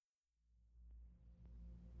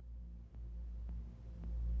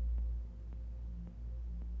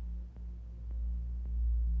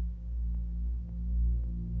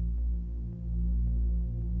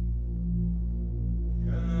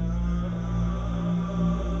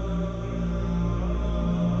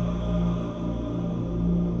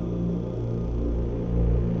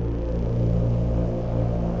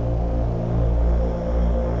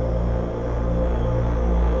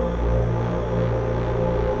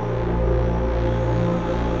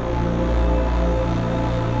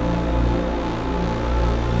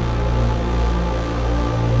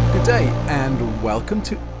welcome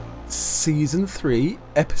to Season 3,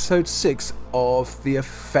 Episode 6 of the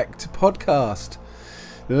Effect Podcast.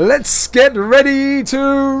 Let's get ready to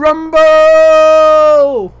rumble!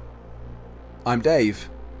 I'm Dave.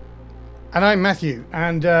 And I'm Matthew,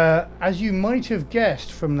 and as you might have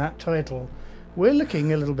guessed from that title, we're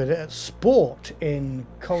looking a little bit at sport in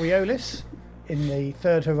Coriolis, in the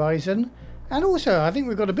Third Horizon, and also I think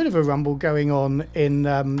we've got a bit of a rumble going on in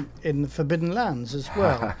the Forbidden Lands as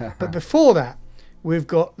well. But before that, we've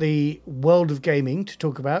got the world of gaming to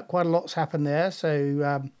talk about. Quite a lot's happened there,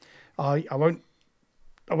 so I won't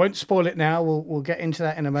spoil it now. We'll get into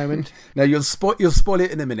that in a moment. No, you'll spoil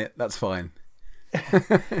it in a minute. That's fine.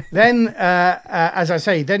 Then, as I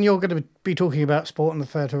say, then you're going to be talking about sport on the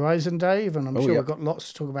Third Horizon, Dave, and I'm sure we've got lots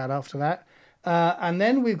to talk about after that. And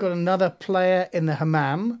then we've got another player in the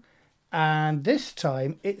Hammam, and this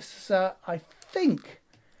time it's, I think,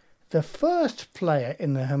 the first player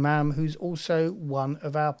in the Hammam who's also one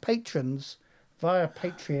of our patrons via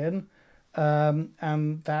Patreon,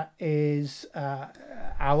 and that is our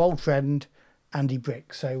old friend Andy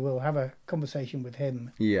Brick. So we'll have a conversation with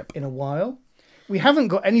him in a while. We haven't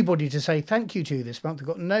got anybody to say thank you to this month. We've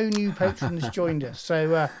got no new patrons joined us.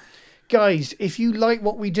 So, guys, if you like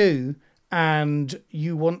what we do and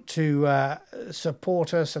you want to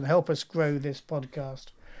support us and help us grow this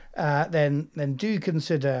podcast, then do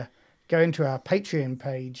consider going to our Patreon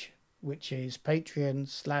page, which is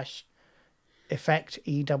Patreon/Effect,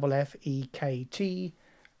 EFFEKT,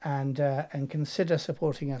 and consider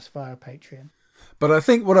supporting us via Patreon. But I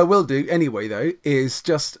think what I will do anyway, though, is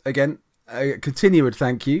just, again, a continual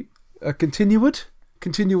thank you. Continual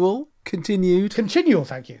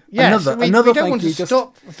thank you. Yes, another we don't thank want you. to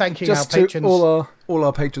stop thanking our patrons. To all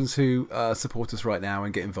our patrons who support us right now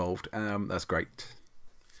and get involved. That's great.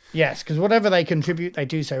 Yes, because whatever they contribute, they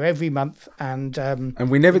do so every month, and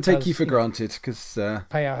we never take you for granted because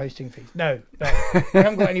pay our hosting fees. No, we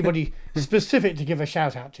haven't got anybody specific to give a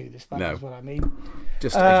shout out to this month. No. Is what I mean.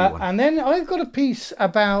 Just everyone. And then I've got a piece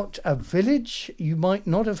about a village you might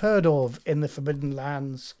not have heard of in the Forbidden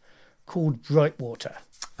Lands called Brightwater.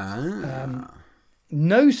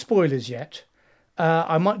 No spoilers yet.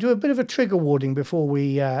 I might do a bit of a trigger warning before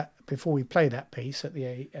we play that piece at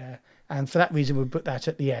the and for that reason we'll put that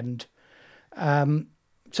at the end. So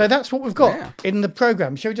that's what we've got in the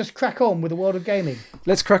programme. Shall we just crack on with the world of gaming?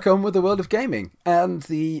 Let's crack on with the world of gaming. And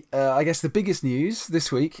I guess the biggest news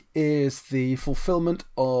this week is the fulfilment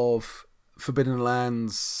of Forbidden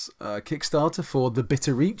Lands Kickstarter for The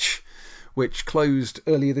Bitter Reach, which closed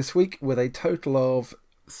earlier this week with a total of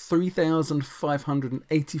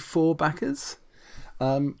 3,584 backers.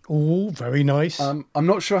 Very nice. I'm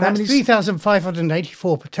not sure how many.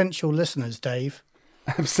 3,584 potential listeners, Dave.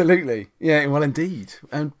 Absolutely. Yeah, well, indeed.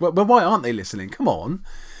 And well, why aren't they listening? Come on.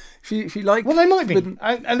 If you like... Well, they might be. And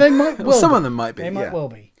they might well some be. of them might be. They might well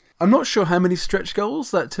be. I'm not sure how many stretch goals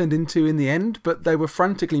that turned into in the end, but they were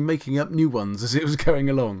frantically making up new ones as it was going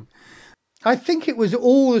along. I think it was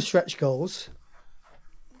all the stretch goals.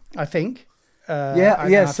 I think.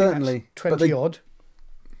 I certainly. 20 odd.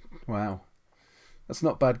 Wow. That's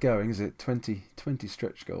not bad going, is it? 20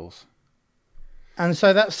 stretch goals. And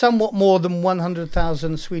so that's somewhat more than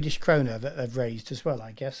 100,000 Swedish krona that they've raised as well,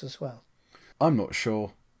 I guess, as well. I'm not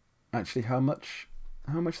sure, actually, how much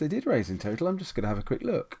they did raise in total. I'm just going to have a quick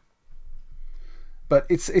look. But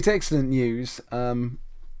it's excellent news. I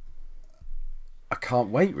can't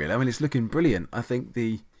wait, really. I mean, it's looking brilliant. I think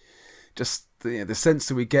the sense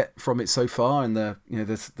that we get from it so far, and the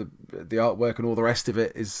artwork and all the rest of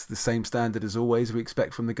it is the same standard as always we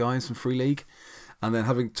expect from the guys from Free League. And then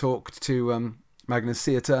having talked to Magnus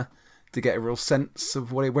Theatre to get a real sense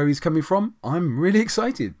of where he's coming from, I'm really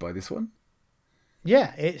excited by this one.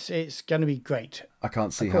 Yeah, it's going to be great. I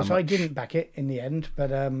can't see how much. Of course, I didn't back it in the end,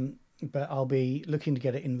 but I'll be looking to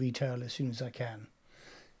get it in retail as soon as I can.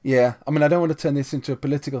 Yeah, I mean, I don't want to turn this into a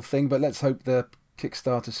political thing, but let's hope the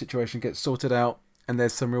Kickstarter situation gets sorted out and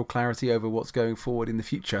there's some real clarity over what's going forward in the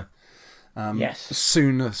future. Yes.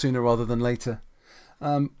 Sooner rather than later.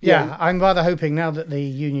 I'm rather hoping now that the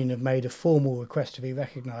union have made a formal request to be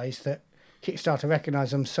recognised that Kickstarter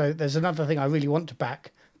recognise them. So there's another thing I really want to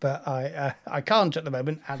back, but I can't at the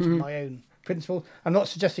moment out of my own principle. I'm not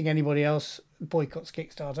suggesting anybody else boycotts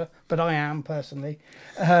Kickstarter, but I am personally.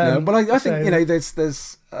 No, but I think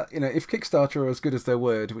there's if Kickstarter are as good as their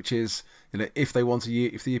word, which is if they want to,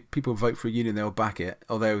 if the people vote for a union, they'll back it.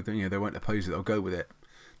 Although they won't oppose it, they'll go with it.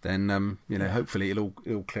 Then hopefully it'll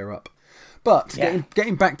clear up. But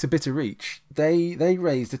getting back to Bitter Reach, they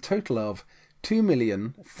raised a total of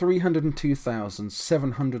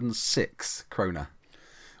 2,302,706 krona,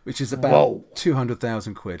 which is about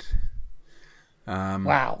 200,000 quid.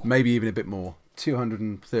 Wow. Maybe even a bit more.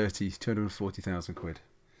 240,000 quid.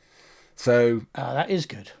 So that is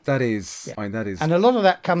good. That is, yeah. I mean, that is, and a lot of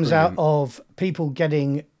that comes brilliant. Out of people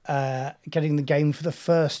getting the game for the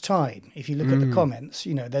first time. If you look at the comments,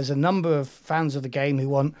 there's a number of fans of the game who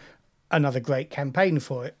want another great campaign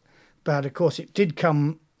for it. But of course, it did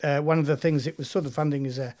come. One of the things it was sort of funding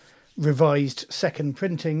is a revised second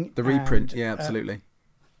printing. The reprint, yeah, absolutely.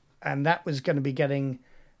 And that was going to be getting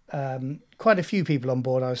quite a few people on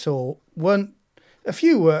board. I saw a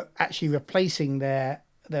few were actually replacing their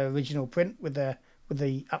original print with the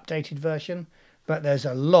updated version, but there's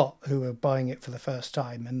a lot who are buying it for the first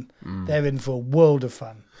time, and they're in for a world of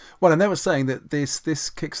fun. Well, and they were saying that this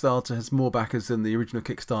Kickstarter has more backers than the original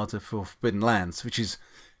Kickstarter for Forbidden Lands, which is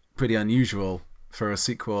pretty unusual for a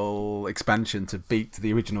sequel expansion to beat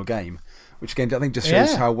the original game, which again I think just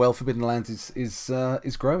shows how well Forbidden Lands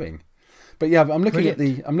is growing. But yeah, I'm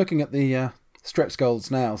looking at the stretch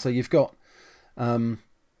goals now. So you've got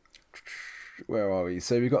where are we?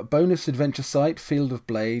 So we've got bonus adventure site, Field of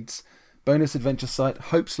Blades, bonus adventure site,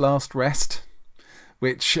 Hope's Last Rest,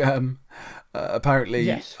 which apparently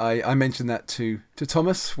yes. I mentioned that to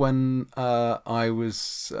Thomas when I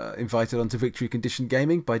was invited onto Victory Condition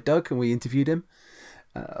Gaming by Doug, and we interviewed him.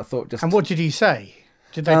 I thought just. And what did he say?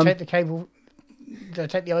 Did they take the cable? Did they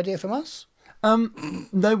take the idea from us?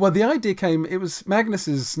 No. Well, the idea came. It was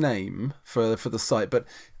Magnus's name for the site, but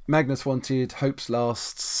Magnus wanted Hope's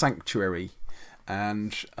Last Sanctuary,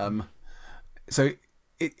 and so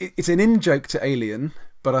it's an in-joke to Alien,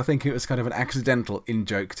 but I think it was kind of an accidental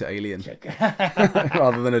in-joke to Alien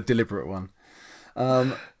rather than a deliberate one.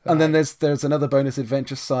 Right. And then there's another bonus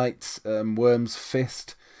adventure site, Worm's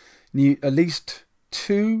Fist, at least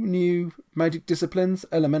 2 new magic disciplines,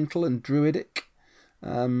 Elemental and Druidic,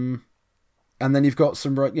 and then you've got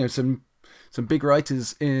some big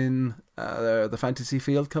writers in the fantasy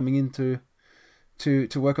field coming in to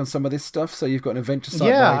work on some of this stuff. So you've got an adventure site.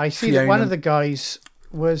 Yeah, I see that one of the guys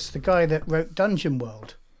was the guy that wrote Dungeon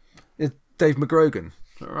World. It's Dave McGrogan,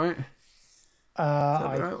 is that right?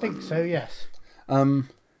 I think so, yes. And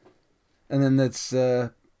then there's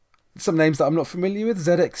some names that I'm not familiar with.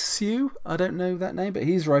 ZX Sue, I don't know that name, but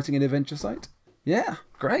he's writing an adventure site. Yeah,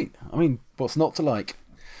 great. I mean, what's not to like?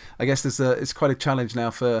 I guess it's quite a challenge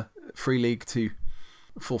now for Free League to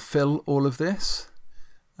fulfill all of this.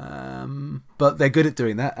 But they're good at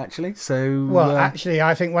doing that, actually. So, actually,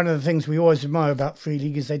 I think one of the things we always admire about Free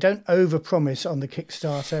League is they don't overpromise on the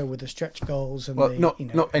Kickstarter with the stretch goals and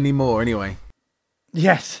not anymore, anyway.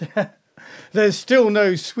 Yes, there's still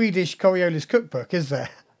no Swedish Coriolis cookbook, is there?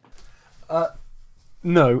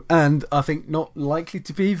 No, and I think not likely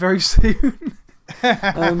to be very soon.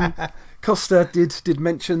 Costa did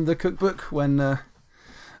mention the cookbook when I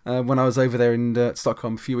was over there in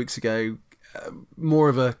Stockholm a few weeks ago. More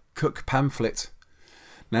of a cook pamphlet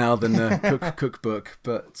now than a cookbook,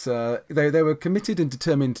 but they were committed and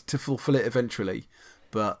determined to fulfill it eventually.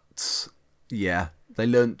 But yeah, they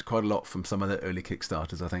learnt quite a lot from some of the early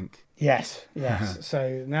Kickstarters, I think. Yes.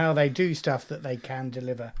 So now they do stuff that they can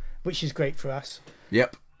deliver, which is great for us.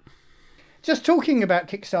 Yep. Just talking about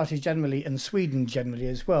Kickstarters generally and Sweden generally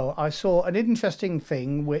as well, I saw an interesting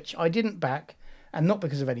thing which I didn't back, and not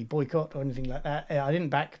because of any boycott or anything like that. I didn't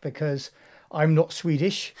back because I'm not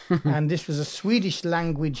Swedish, and this was a Swedish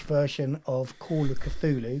language version of Call of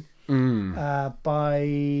Cthulhu by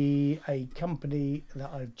a company that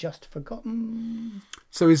I've just forgotten.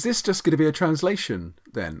 So is this just going to be a translation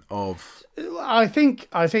then of? I think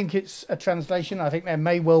it's a translation. I think there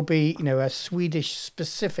may well be a Swedish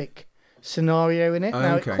specific scenario in it.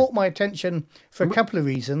 Now it caught my attention for a couple of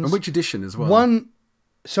reasons. And which edition as well?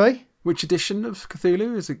 Sorry? Which edition of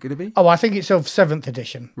Cthulhu is it going to be? Oh, I think it's of 7th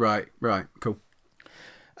edition. Right, cool.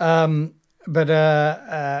 But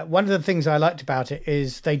one of the things I liked about it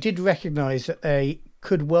is they did recognise that they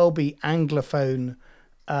could well be Anglophone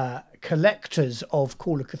collectors of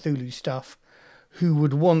Call of Cthulhu stuff who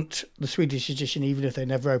would want the Swedish edition even if they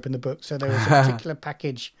never opened the book. So there was a particular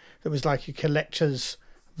package that was like a collector's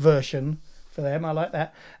version for them. I like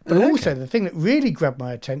that. But also the thing that really grabbed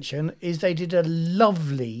my attention is they did a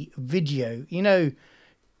lovely video.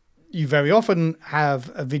 You very often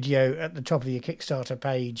have a video at the top of your Kickstarter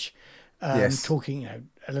page talking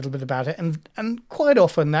a little bit about it, and quite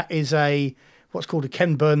often that is what's called a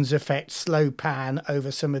Ken Burns effect, slow pan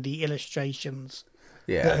over some of the illustrations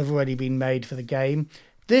that have already been made for the game.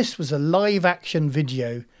 This was a live action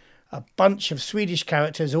video, a bunch of Swedish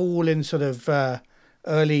characters all in sort of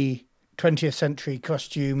early 20th century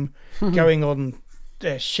costume going on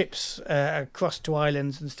ships across to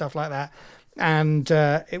islands and stuff like that. And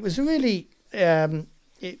it was really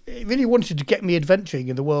it really wanted to get me adventuring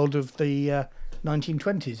in the world of the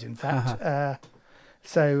 1920s. In fact, I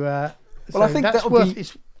think that's that would be.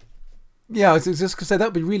 Yeah, I was just going to say that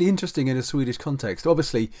would be really interesting in a Swedish context.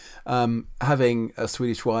 Obviously, having a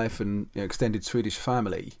Swedish wife and extended Swedish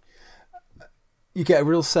family, you get a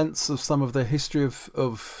real sense of some of the history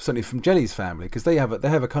of certainly from Jenny's family, because they have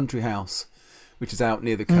a country house which is out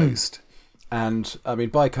near the coast, and I mean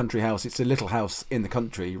by country house it's a little house in the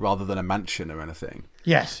country rather than a mansion or anything.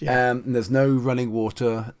 Yes, yeah. And there's no running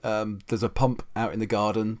water. There's a pump out in the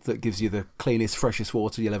garden that gives you the cleanest, freshest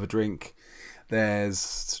water you'll ever drink.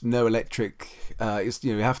 There's no electric.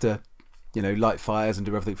 You have to, light fires and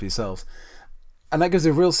do everything for yourselves, and that gives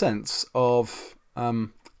a real sense of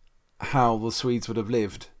how the Swedes would have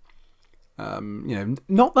lived.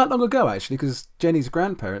 Not that long ago actually, because Jenny's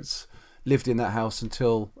grandparents lived in that house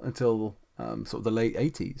until sort of the late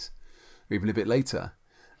 80s, or even a bit later.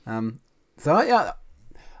 I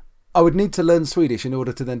would need to learn Swedish in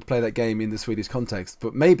order to then play that game in the Swedish context.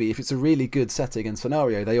 But maybe if it's a really good setting and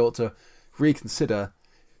scenario, they ought to reconsider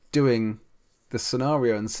doing the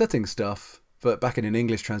scenario and setting stuff, but back in an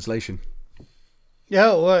English translation.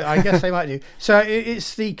 Yeah, well, I guess they might do. So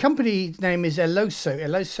it's the company name is Eloso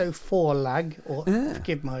Forlag, or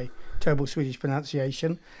forgive my terrible Swedish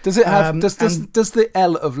pronunciation. Does it have? Does the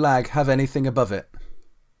L of lag have anything above it?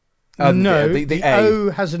 No, the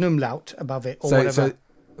O has an umlaut above it, or whatever. So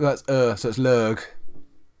that's so it's Lurg.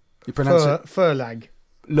 You pronounce it Furlag.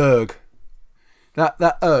 Lurg.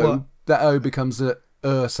 That O. What? That O becomes a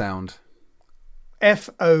sound.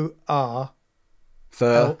 FORLAG.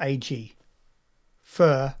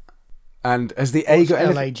 Fur. And has the A got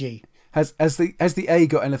anything? LAG. Has the A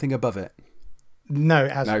got anything above it? No,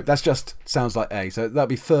 it hasn't. No, that's just sounds like A. So that'd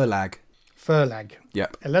be Furlag. Furlag.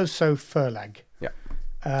 Yep. Eloso Furlag. Yep.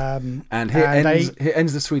 And here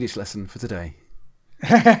ends the Swedish lesson for today.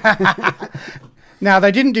 Now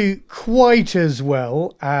they didn't do quite as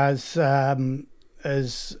well as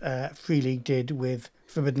Free League did with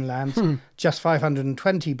Forbidden Lands. Just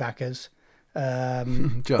 520 backers.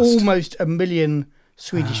 Almost 1 million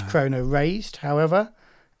Swedish krona raised, however,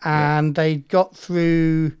 and they got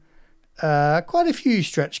through quite a few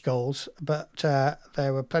stretch goals, but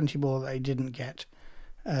there were plenty more that they didn't get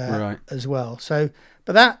as well. So,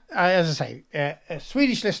 but that, as I say,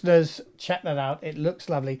 Swedish listeners, check that out. It looks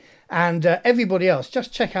lovely, and everybody else,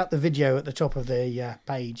 just check out the video at the top of the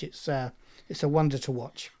page. It's a wonder to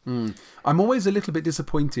watch. I'm always a little bit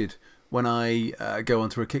disappointed when I go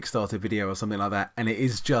onto a Kickstarter video or something like that, and it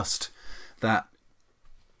is just that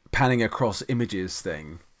panning across images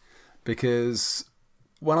thing. Because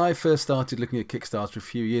when I first started looking at Kickstarter a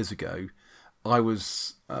few years ago, I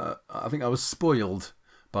think I was spoiled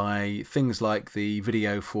by things like the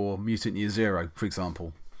video for Mutant Year Zero, for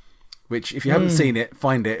example. Which, if you haven't seen it,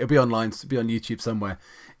 find it. It'll be online, it'll be on YouTube somewhere.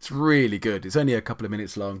 It's really good. It's only a couple of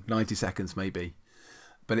minutes long, 90 seconds maybe.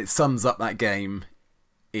 But it sums up that game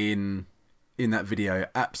in that video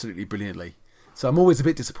absolutely brilliantly. So I'm always a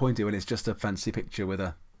bit disappointed when it's just a fancy picture with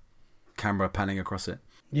a camera panning across it.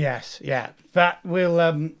 Yes, yeah. That will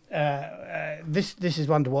this is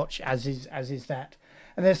one to watch, as is that.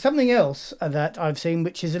 And there's something else that I've seen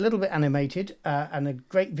which is a little bit animated and a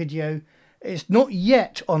great video. It's not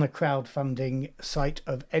yet on a crowdfunding site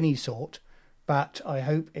of any sort, but I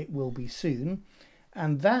hope it will be soon.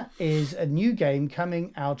 And that is a new game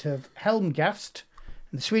coming out of Helmgast,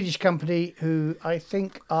 the Swedish company who I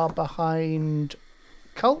think are behind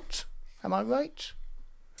Cult. Am I right?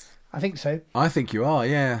 I think so. I think you are,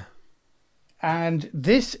 yeah. And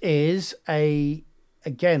this is a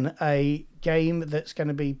game that's going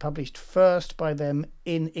to be published first by them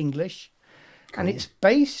in English. Cool. And it's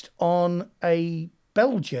based on a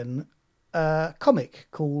Belgian comic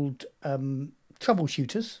called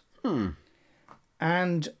Troubleshooters.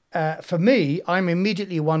 And for me, I'm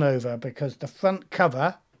immediately won over because the front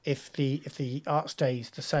cover, if the art stays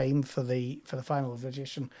the same for the final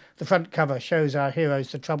edition, the front cover shows our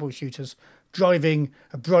heroes, the Troubleshooters, driving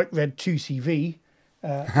a bright red 2CV.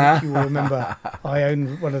 If you will remember, I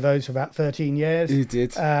owned one of those for about 13 years. You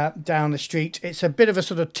did. Down the street. It's a bit of a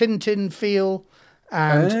sort of Tintin feel,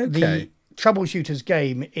 and the Troubleshooters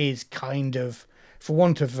game is kind of, for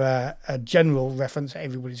want of a general reference that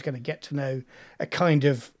everybody's going to get to know, a kind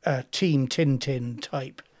of Team Tintin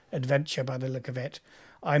type adventure by the look of it.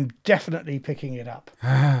 I'm definitely picking it up.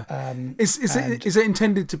 Is it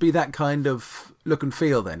intended to be that kind of look and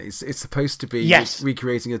feel then? It's supposed to be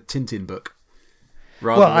recreating a Tintin book?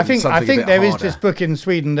 Well, I think there is this book in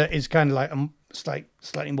Sweden that is kind of like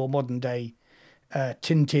slightly more modern day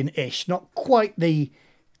Tintin-ish. Not quite the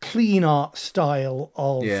clean art style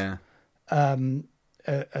of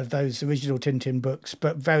of those original Tintin books,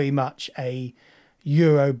 but very much a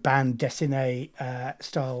Euro band dessinée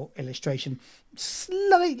style illustration,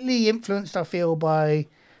 slightly influenced, I feel, by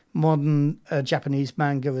modern Japanese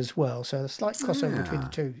manga as well. So a slight crossover between the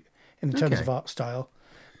two in terms of art style,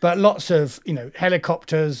 but lots of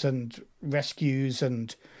helicopters and rescues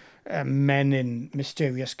and men in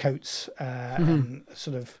mysterious coats and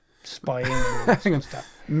sort of spying and all that sort of stuff.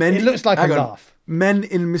 It looks like a laugh. Men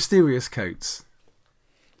in mysterious coats.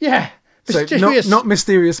 Yeah, mysterious. So not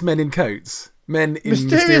mysterious men in coats. Men in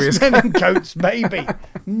mysterious men in coats, maybe.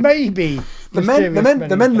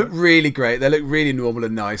 The men look really great. They look really normal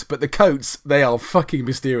and nice, but the coats, they are fucking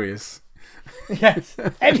mysterious. Yes.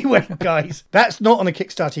 Anyway, guys, that's not on a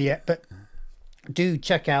Kickstarter yet, but do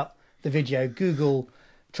check out the video. Google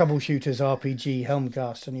Troubleshooters RPG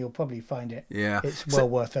Helmgast, and you'll probably find it. Yeah, it's well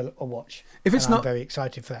worth a watch. I'm very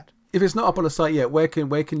excited for that. If it's not up on the site yet, where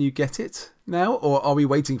can you get it now, or are we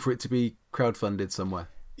waiting for it to be crowdfunded somewhere?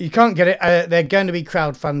 You can't get it. They're going to be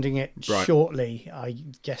crowdfunding it shortly. I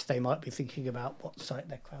guess they might be thinking about what site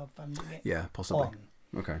they're crowdfunding it. Yeah, possibly. On.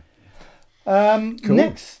 Okay. Cool.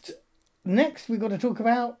 Next we've got to talk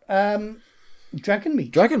about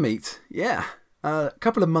Dragonmeet. Dragonmeet, yeah. A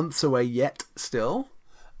couple of months away yet still.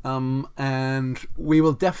 And we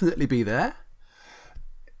will definitely be there.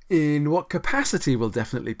 In what capacity we'll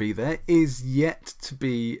definitely be there is yet to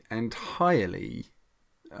be entirely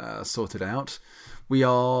sorted out. We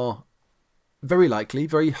are very likely,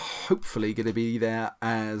 very hopefully going to be there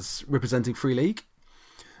as representing Free League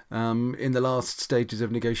in the last stages of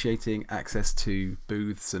negotiating access to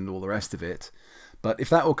booths and all the rest of it. But if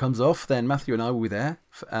that all comes off, then Matthew and I will be there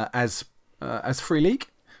as Free League,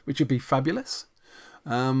 which would be fabulous.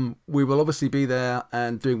 We will obviously be there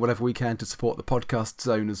and doing whatever we can to support the podcast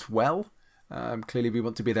zone as well. Clearly, we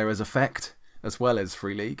want to be there as Effect as well as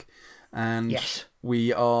Free League, and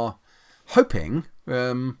we are hoping.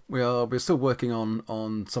 We're still working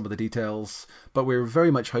on some of the details, but we're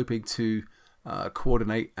very much hoping to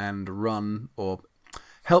coordinate and run or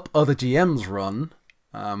help other GMs run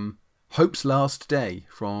Hope's Last Day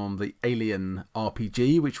from the Alien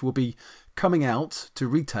RPG, which will be coming out to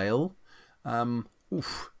retail 10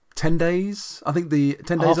 days. I think the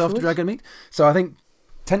 10 days after Dragonmeet. So I think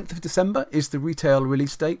 10th of December is the retail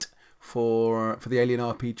release date for the Alien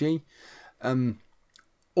RPG.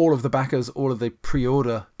 All of the backers, all of the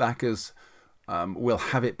pre-order backers will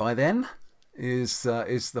have it by then, is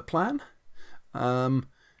the plan. And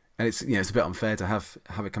it's a bit unfair to have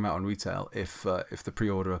it come out on retail if the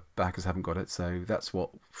pre-order backers haven't got it. So that's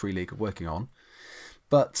what Free League are working on.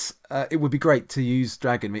 But it would be great to use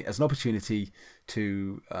Dragonmeet as an opportunity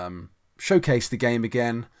to showcase the game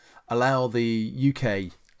again, allow the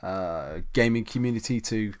UK gaming community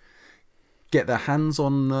to get their hands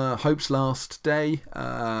on Hope's Last Day,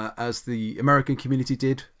 as the American community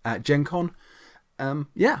did at Gen Con.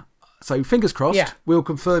 So fingers crossed. Yeah. We'll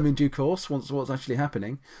confirm in due course once what's actually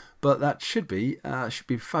happening. But that should be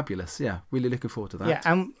fabulous. Yeah, really looking forward to that. Yeah,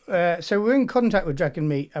 and so we're in contact with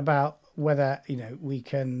Dragonmeet about whether we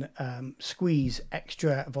can squeeze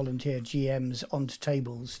extra volunteer GMs onto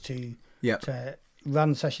tables to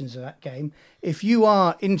run sessions of that game. If you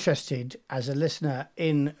are interested as a listener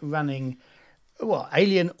in running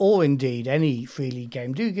Alien or indeed any Free League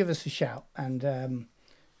game, do give us a shout, and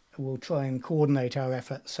we'll try and coordinate our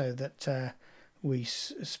efforts so that we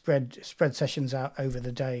spread sessions out over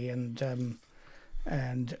the day and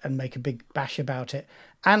make a big bash about it.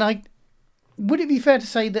 And would it be fair to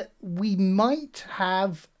say that we might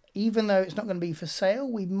have, even though it's not going to be for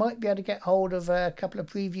sale, we might be able to get hold of a couple of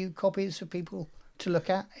preview copies for people to look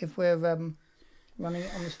at if we're running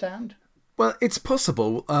it on the stand? Well, it's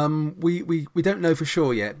possible. We don't know for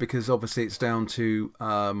sure yet, because obviously it's down to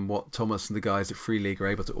what Thomas and the guys at Free League are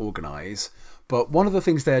able to organise. But one of the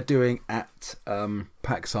things they're doing at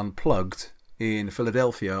PAX Unplugged in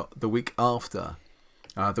Philadelphia the weekend after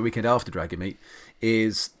Dragonmeet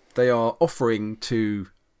is they are offering to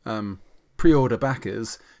pre-order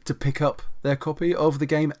backers to pick up their copy of the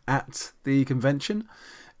game at the convention.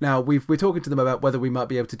 Now, we're talking to them about whether we might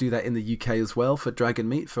be able to do that in the UK as well for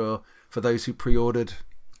Dragonmeet, for those who pre-ordered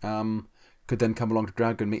could then come along to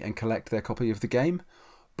Dragonmeet and collect their copy of the game.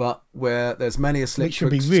 But where there's many a slip... Which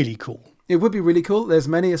would be really cool. It would be really cool. There's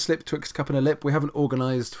many a slip twixt cup and a lip. We haven't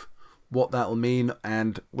organised what that'll mean,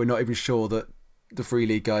 and we're not even sure that the Free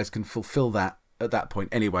League guys can fulfil that at that point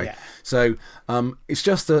anyway. Yeah. So it's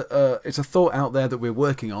just it's a thought out there that we're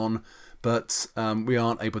working on, but we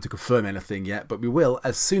aren't able to confirm anything yet. But we will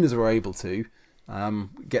as soon as we're able to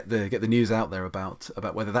get the news out there about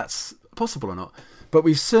whether that's possible or not. But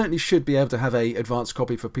we certainly should be able to have a advanced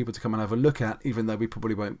copy for people to come and have a look at, even though we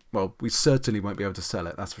probably won't. Well, we certainly won't be able to sell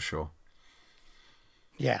it. That's for sure.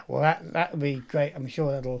 Yeah, well, that would be great. I'm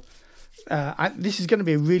sure that'll. This is going to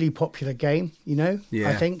be a really popular game. Yeah.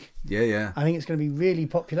 I think. Yeah. I think it's going to be really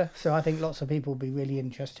popular. So I think lots of people will be really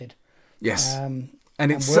interested. Yes. And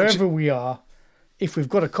it's wherever we are, if we've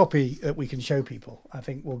got a copy that we can show people, I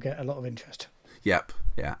think we'll get a lot of interest. Yep.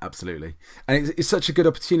 Yeah, absolutely. And it's such a good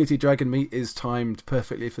opportunity. Dragon Meat is timed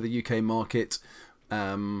perfectly for the UK market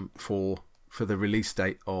for the release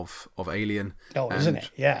date of Alien. Oh, isn't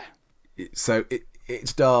it? Yeah. So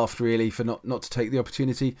it's daft, really, for not to take the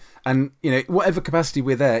opportunity. And, whatever capacity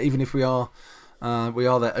we're there, even if we are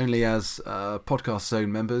there only as Podcast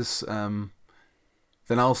Zone members, then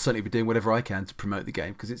I'll certainly be doing whatever I can to promote the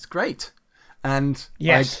game, because it's great. And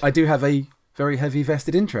yes. I do have a very heavy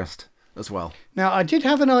vested interest as well. Now, I did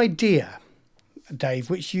have an idea, Dave,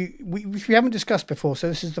 which we haven't discussed before, so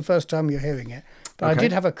this is the first time you're hearing it. But okay. I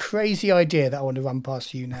did have a crazy idea that I want to run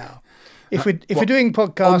past you now. If we're doing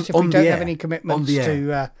podcasts, if we don't have any commitments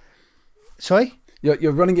to... sorry?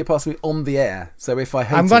 You're running it past me on the air, so if I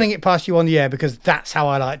hate I'm running it past you on the air because that's how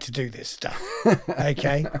I like to do this stuff.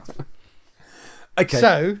 Okay? Okay.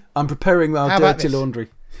 So... I'm preparing our dirty laundry.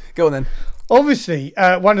 Go on then. Obviously,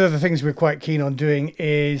 one of the things we're quite keen on doing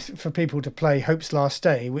is for people to play Hope's Last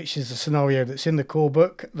Day, which is a scenario that's in the core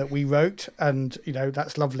book that we wrote, and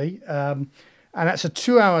that's lovely. And that's a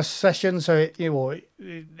 2-hour session, so it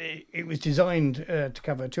was designed to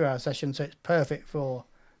cover a 2-hour session, so it's perfect for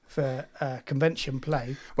convention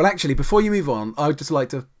play. Well, actually, before you move on, I would just like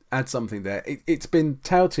to add something there. It's been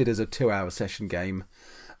touted as a 2-hour session game.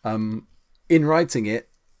 In writing it,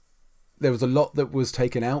 there was a lot that was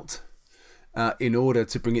taken out. In order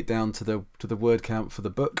to bring it down to the word count for the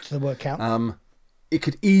book. To the word count. It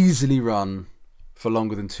could easily run for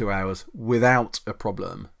longer than 2 hours without a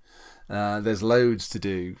problem. There's loads to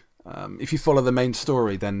do. If you follow the main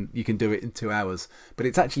story, then you can do it in 2 hours. But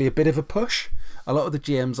it's actually a bit of a push. A lot of the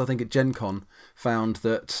GMs, I think at Gen Con, found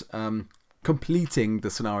that completing the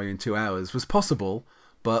scenario in 2 hours was possible.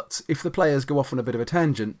 But if the players go off on a bit of a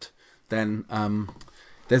tangent, then...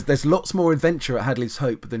 There's lots more adventure at Hadley's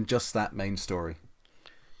Hope than just that main story.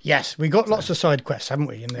 Yes, we got lots of side quests, haven't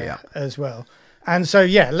we, in there as well. And so,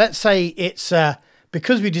 let's say it's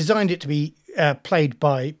because we designed it to be played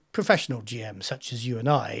by professional GMs such as you and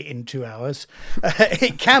I in 2 hours.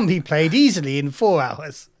 It can be played easily in 4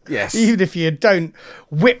 hours. Yes, even if you don't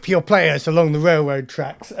whip your players along the railroad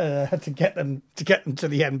tracks to get them to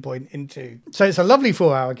the end point in 2. So it's a lovely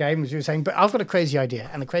 4-hour game, as you were saying. But I've got a crazy idea,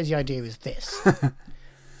 and the crazy idea is this.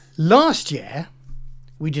 Last year,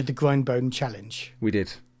 we did the Grindbone Challenge. We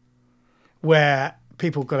did. Where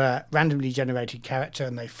people got a randomly generated character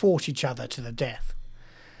and they fought each other to the death.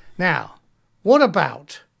 Now, what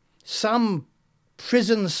about some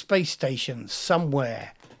prison space station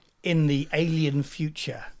somewhere in the alien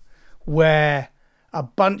future where a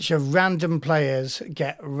bunch of random players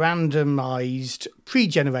get randomized,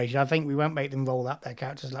 pre-generated. I think we won't make them roll up their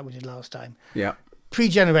characters like we did last time. Yeah.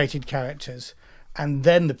 Pre-generated characters. And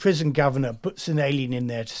then the prison governor puts an alien in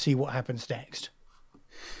there to see what happens next.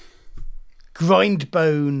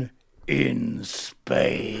 Grindbone in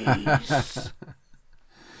space.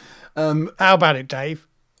 How about it, Dave?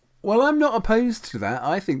 Well, I'm not opposed to that.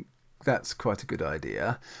 I think that's quite a good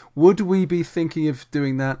idea. Would we be thinking of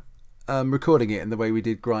doing that, recording it in the way we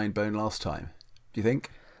did Grindbone last time? Do you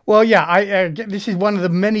think? Well, yeah. This is one of the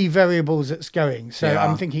many variables that's going. So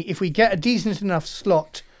I'm thinking if we get a decent enough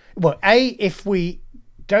slot... Well, if we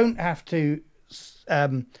don't have to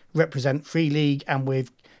represent Free League and we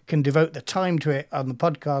can devote the time to it on the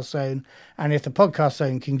Podcast Zone, and if the Podcast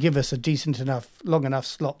Zone can give us a decent enough, long enough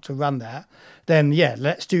slot to run that, then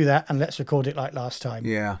let's do that and let's record it like last time.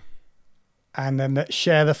 Yeah. And then let's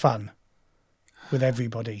share the fun with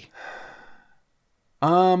everybody.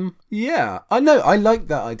 Yeah. I know. I like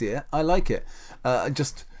that idea. I like it.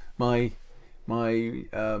 Just my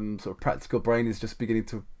sort of practical brain is just beginning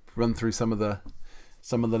to run through some of the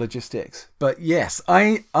logistics, but yes,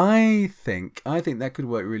 I think that could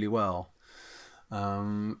work really well.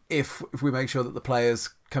 If we make sure that the players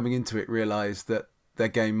coming into it realise that their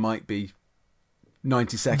game might be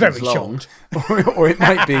 90 seconds very long, or it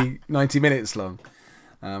might be 90 minutes long.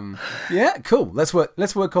 Yeah, cool. Let's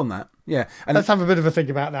work on that. Yeah, and let's have a bit of a think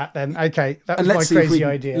about that then. Okay, that was my crazy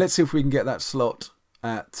idea. Let's see if we can get that slot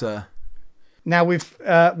at. Now we've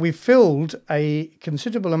filled a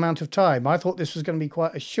considerable amount of time. I thought this was going to be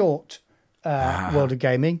quite a short World of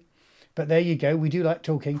Gaming, but there you go. We do like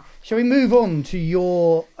talking. Shall we move on to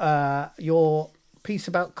your piece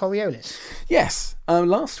about Coriolis. Yes.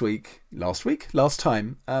 Last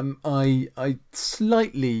time, I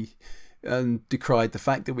slightly decried the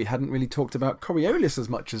fact that we hadn't really talked about Coriolis as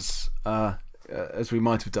much as we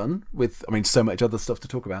might have done with, so much other stuff to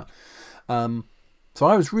talk about. So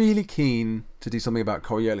I was really keen to do something about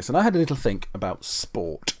Coriolis, and I had a little think about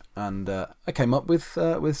sport, and I came up with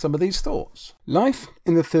some of these thoughts. Life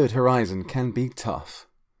in the Third Horizon can be tough.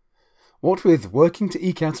 What with working to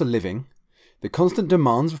eke out a living, the constant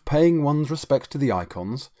demands of paying one's respects to the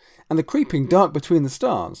icons, and the creeping dark between the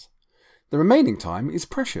stars, the remaining time is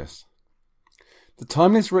precious. The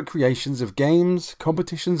timeless recreations of games,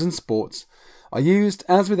 competitions and sports are used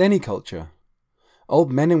as with any culture.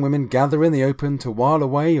 Old men and women gather in the open to while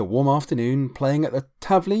away a warm afternoon playing at the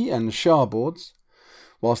tavli and shah boards,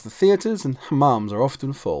 whilst the theatres and hammams are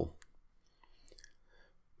often full.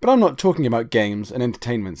 But I'm not talking about games and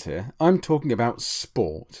entertainments here, I'm talking about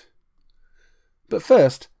sport. But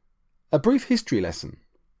first, a brief history lesson.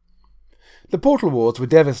 The Portal Wars were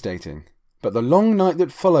devastating, but the long night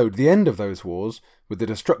that followed the end of those wars, with the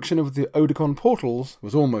destruction of the Oedicon portals,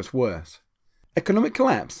 was almost worse. Economic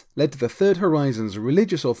collapse led to the Third Horizon's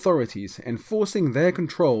religious authorities enforcing their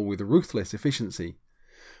control with ruthless efficiency,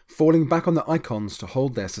 falling back on the icons to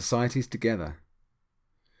hold their societies together.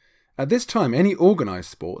 At this time, any organised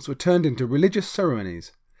sports were turned into religious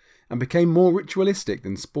ceremonies and became more ritualistic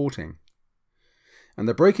than sporting. And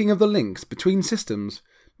the breaking of the links between systems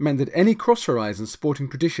meant that any cross-horizon sporting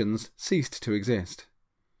traditions ceased to exist.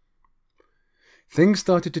 Things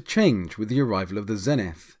started to change with the arrival of the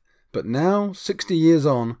Zenith, but now, 60 years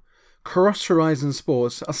on, cross-horizon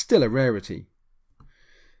sports are still a rarity.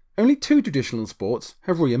 Only 2 traditional sports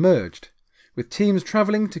have re-emerged, with teams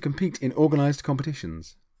travelling to compete in organised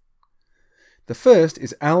competitions. The first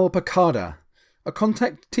is Al-Pakada, a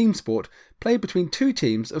contact team sport played between 2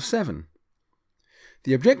 teams of 7.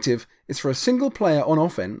 The objective is for a single player on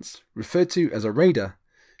offence, referred to as a raider,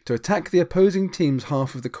 to attack the opposing team's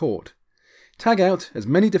half of the court, tag out as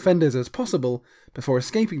many defenders as possible before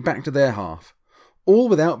escaping back to their half, all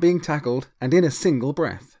without being tackled and in a single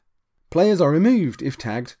breath. Players are removed if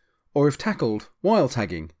tagged, or if tackled while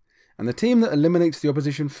tagging, and the team that eliminates the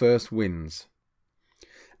opposition first wins.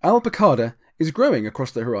 Al-Pakada is growing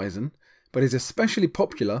across the horizon, but is especially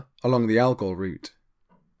popular along the Algol route.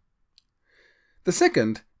 The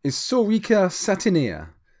second is Saurica Satinea,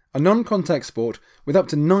 a non-contact sport with up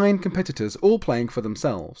to 9 competitors all playing for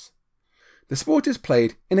themselves. The sport is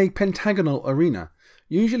played in a pentagonal arena,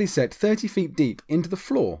 usually set 30 feet deep into the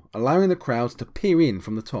floor, allowing the crowds to peer in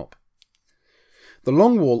from the top. The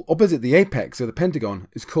long wall opposite the apex of the pentagon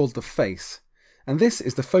is called the face, and this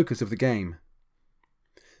is the focus of the game.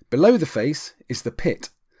 Below the face is the pit,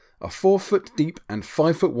 a 4 foot deep and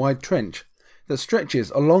 5 foot wide trench that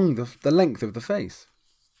stretches along the length of the face.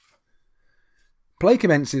 Play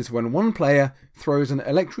commences when one player throws an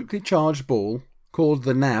electrically charged ball, called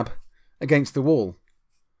the nab, against the wall.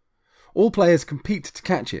 All players compete to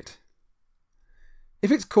catch it.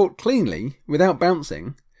 If it's caught cleanly, without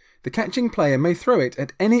bouncing, the catching player may throw it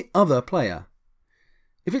at any other player.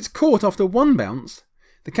 If it's caught after 1 bounce,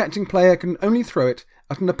 the catching player can only throw it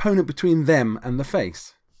at an opponent between them and the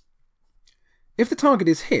face. If the target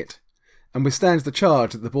is hit, and withstands the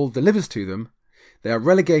charge that the ball delivers to them, they are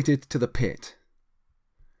relegated to the pit.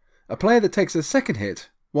 A player that takes a second hit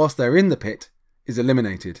whilst they are in the pit is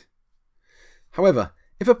eliminated. However,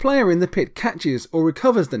 if a player in the pit catches or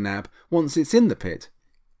recovers the nab once it's in the pit,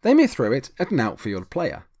 they may throw it at an outfield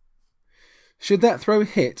player. Should that throw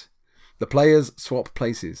hit, the players swap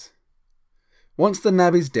places. Once the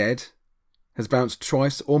nab is dead, has bounced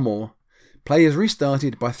twice or more, play is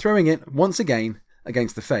restarted by throwing it once again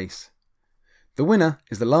against the face. The winner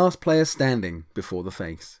is the last player standing before the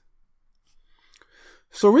face.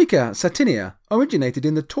 Saurica Satinea originated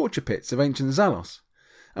in the torture pits of ancient Zalos,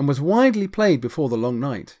 and was widely played before the Long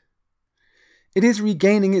Night. It is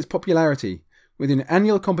regaining its popularity with an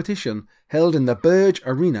annual competition held in the Burge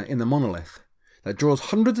Arena in the Monolith, that draws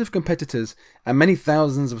hundreds of competitors and many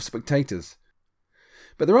thousands of spectators.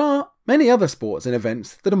 But there are many other sports and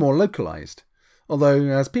events that are more localised, although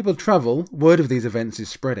as people travel, word of these events is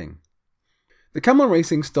spreading. The camel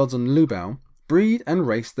racing stods on Lubao breed and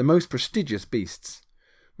race the most prestigious beasts,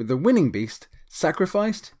 with the winning beast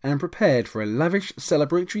sacrificed and prepared for a lavish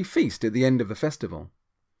celebratory feast at the end of the festival.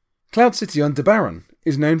 Cloud City on Debaran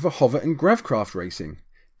is known for hover and gravcraft racing,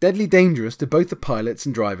 deadly dangerous to both the pilots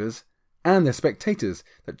and drivers and their spectators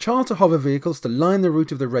that charter hover vehicles to line the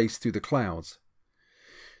route of the race through the clouds.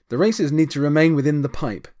 The racers need to remain within the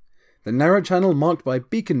pipe, the narrow channel marked by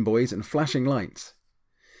beacon buoys and flashing lights.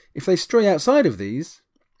 If they stray outside of these,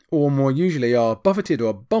 or more usually are buffeted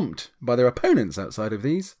or bumped by their opponents outside of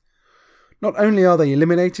these, not only are they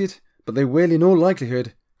eliminated, but they will in all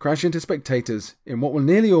likelihood crash into spectators in what will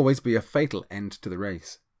nearly always be a fatal end to the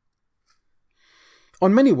race.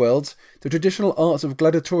 On many worlds, the traditional arts of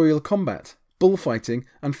gladiatorial combat, bullfighting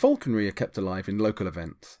and falconry are kept alive in local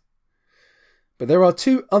events. But there are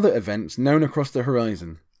two other events known across the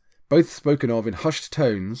horizon, both spoken of in hushed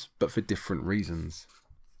tones, but for different reasons.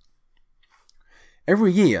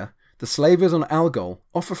 Every year, the slavers on Algol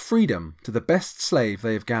offer freedom to the best slave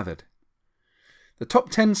they have gathered. The top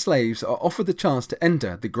 10 slaves are offered the chance to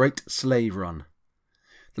enter the Great Slave Run.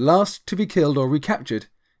 The last to be killed or recaptured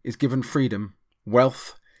is given freedom,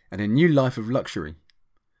 wealth, and a new life of luxury.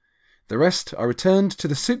 The rest are returned to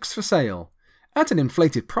the souks for sale, at an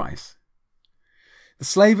inflated price. The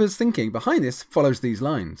slavers' thinking behind this follows these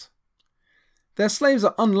lines. Their slaves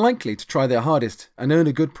are unlikely to try their hardest and earn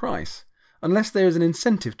a good price, unless there is an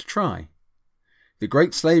incentive to try. The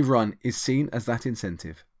Great Slave Run is seen as that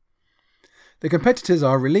incentive. The competitors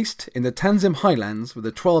are released in the Tanzim highlands with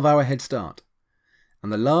a 12-hour head start,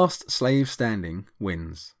 and the last slave standing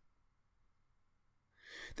wins.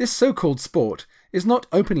 This so-called sport is not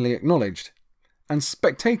openly acknowledged, and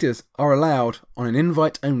spectators are allowed on an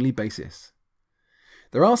invite-only basis.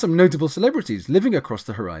 There are some notable celebrities living across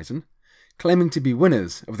the horizon, claiming to be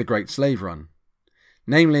winners of the Great Slave Run,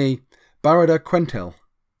 namely Barada Quentel,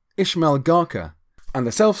 Ismail Garka, and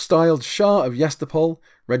the self-styled Shah of Yastapol,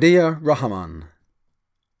 Radia Rahman.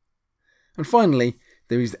 And finally,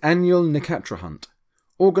 there is the annual Nicatra hunt,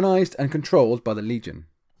 organised and controlled by the Legion.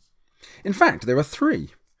 In fact, there are 3,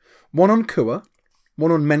 one on Kua,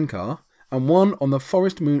 one on Menkar, and one on the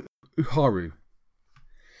forest moon Uharu.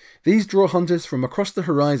 These draw hunters from across the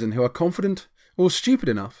horizon who are confident or stupid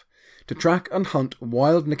enough to track and hunt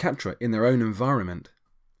wild Nicatra in their own environment.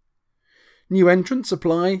 New entrants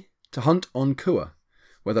apply to hunt on Kua,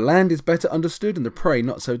 where the land is better understood and the prey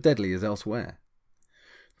not so deadly as elsewhere.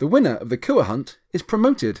 The winner of the Kua hunt is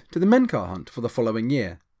promoted to the Menkar hunt for the following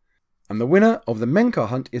year, and the winner of the Menkar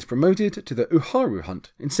hunt is promoted to the Uharu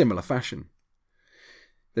hunt in similar fashion.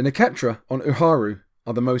 The Nicatra on Uharu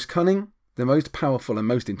are the most cunning, the most powerful and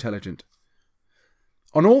most intelligent.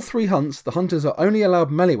 On all 3 hunts, the hunters are only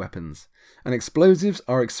allowed melee weapons, and explosives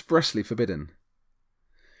are expressly forbidden.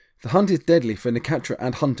 The hunt is deadly for Nicatra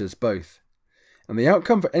and hunters both, and the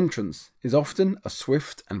outcome for entrants is often a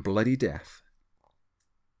swift and bloody death.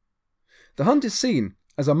 The hunt is seen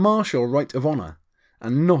as a martial rite of honour,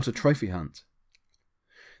 and not a trophy hunt.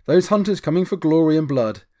 Those hunters coming for glory and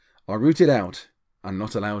blood are rooted out and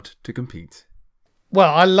not allowed to compete.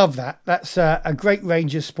 Well, I love that. That's a great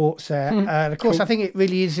range of sports there. And of course, cool. I think it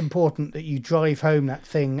really is important that you drive home that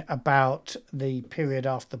thing about the period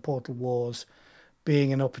after the Portal Wars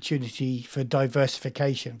being an opportunity for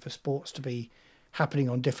diversification, for sports to be happening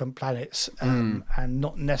on different planets and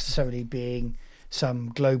not necessarily being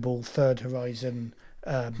some global third horizon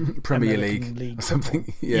Premier League or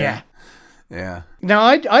something. Yeah. Now,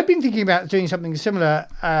 I'd been thinking about doing something similar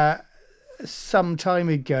some time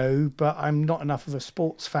ago, but I'm not enough of a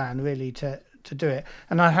sports fan really to do it.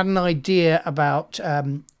 And I had an idea about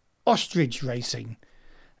ostrich racing,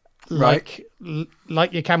 like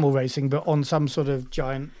your camel racing, but on some sort of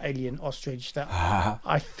giant alien ostrich. That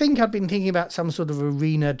I think I'd been thinking about some sort of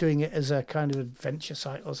arena, doing it as a kind of adventure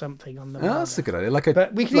site or something on the. That's a good idea.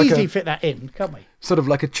 But we can easily fit that in, can't we? Sort of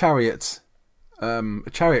like a chariot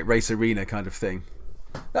race arena kind of thing.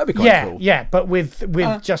 That'd be quite cool. Yeah, but with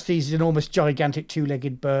just these enormous, gigantic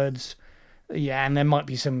 2-legged birds. Yeah, and there might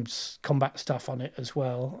be some combat stuff on it as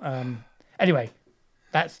well. Anyway,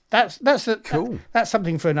 that's cool. That's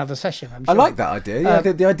something for another session. I'm sure. I like that idea. Yeah,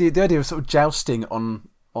 the idea of sort of jousting on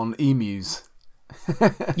emus.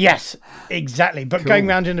 Yes, exactly. But going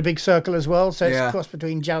round in a big circle as well. So it's a cross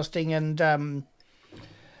between jousting and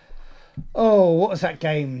what was that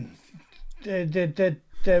game?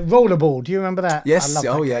 The Rollerball, do you remember that? Yes. I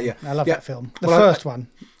love that game. I love that film. The first one.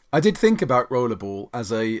 I did think about Rollerball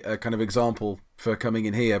as a kind of example for coming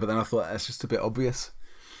in here, but then I thought that's just a bit obvious.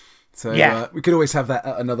 So we could always have that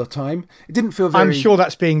at another time. It didn't feel very... I'm sure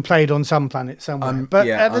that's being played on some planet somewhere. But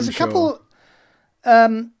there's a couple...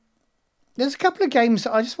 there's a couple of games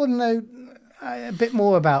that I just want to know a bit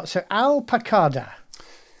more about. So Alpacada.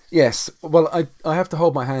 Yes. Well, I have to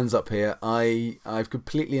hold my hands up here. I've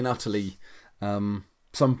completely and utterly...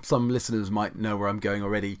 Some listeners might know where I'm going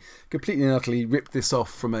already. Completely and utterly ripped this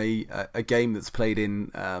off from a game that's played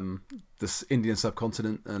in the Indian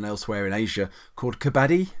subcontinent and elsewhere in Asia called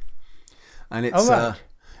Kabaddi, and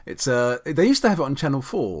it's they used to have it on Channel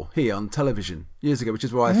 4 here on television years ago, which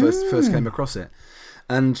is where I first came across it.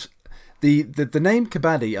 And The name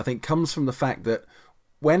Kabaddi, I think, comes from the fact that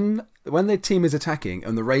when their team is attacking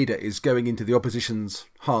and the raider is going into the opposition's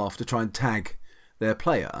half to try and tag their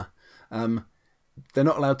player, they're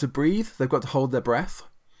not allowed to breathe. They've got to hold their breath.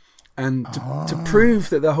 And to prove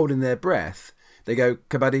that they're holding their breath, they go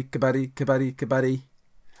Kabaddi, Kabaddi, Kabaddi, Kabaddi.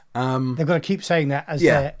 They've got to keep saying that as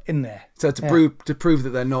they're in there. So to prove that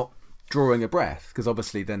they're not drawing a breath, because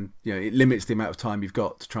obviously then it limits the amount of time you've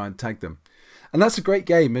got to try and tag them. And that's a great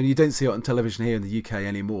game, and you don't see it on television here in the UK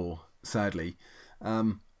anymore, sadly.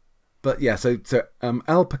 But yeah, so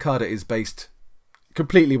Al Picada is based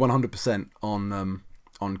completely 100% on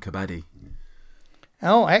Kabaddi.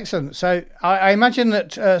 Oh, excellent. So I imagine that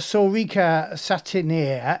Saurica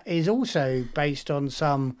Satinir is also based on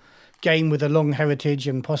some game with a long heritage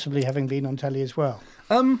and possibly having been on telly as well.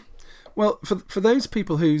 Well, for those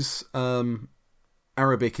people whose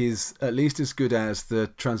Arabic is at least as good as the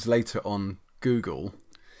translator on Google,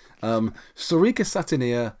 Saurica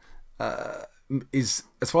Satinir is,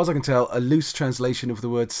 as far as I can tell, a loose translation of the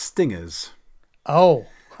word stingers. Oh.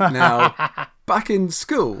 Now, back in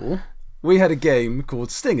school, we had a game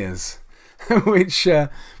called Stingers, which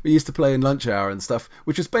we used to play in lunch hour and stuff,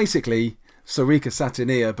 which was basically Saurica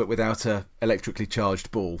Satinir, but without a electrically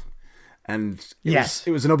charged ball. And it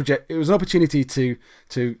was an opportunity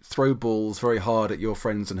to throw balls very hard at your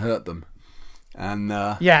friends and hurt them. And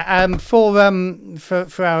for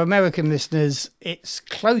our American listeners, its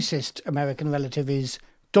closest American relative is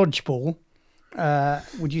dodgeball.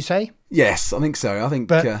 Would you say? Yes, I think so. I think,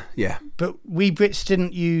 But we Brits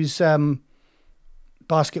didn't use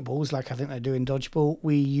basketballs like I think they do in dodgeball.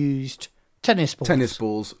 We used tennis balls. Tennis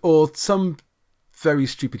balls. Or some very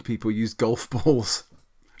stupid people used golf balls,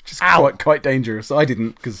 which is quite dangerous. I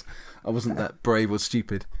didn't, because I wasn't that brave or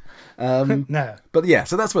stupid. No. But yeah,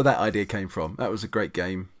 so that's where that idea came from. That was a great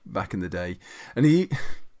game back in the day. And it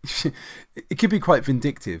could be quite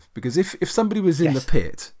vindictive, because if somebody was in the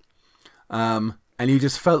pit... and you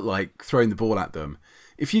just felt like throwing the ball at them,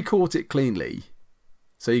 if you caught it cleanly,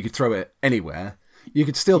 so you could throw it anywhere, you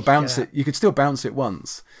could still bounce it. You could still bounce it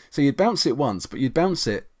once. So you'd bounce it once, but you'd bounce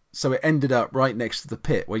it so it ended up right next to the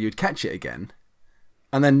pit where you'd catch it again.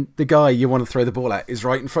 And then the guy you want to throw the ball at is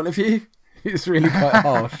right in front of you. It's really quite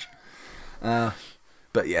harsh.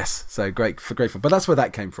 But yes, so great fun. But that's where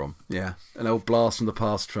that came from. Yeah, an old blast from the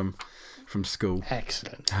past from school.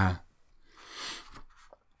 Excellent.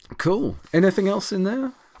 Cool. Anything else in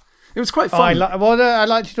there? It was quite fun. I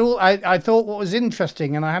liked it all. I thought what was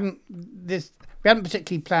interesting, and we hadn't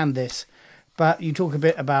particularly planned this, but you talk a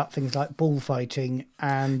bit about things like bullfighting,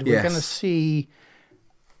 and we're going to see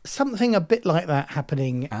something a bit like that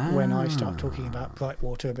happening when I start talking about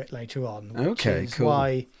Brightwater a bit later on. Which is cool.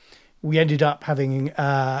 Why we ended up having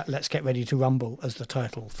Let's Get Ready to Rumble as the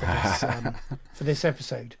title for this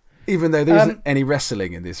episode. Even though there isn't any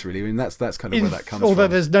wrestling in this, really. I mean, that's kind of where that comes from. Although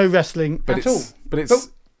there's no wrestling at all. But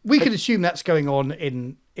we could assume that's going on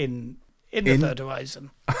in the Third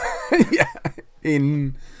Horizon. Yeah,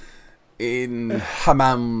 in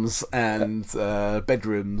hammams and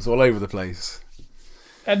bedrooms all over the place.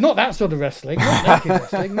 And not that sort of wrestling. Not naked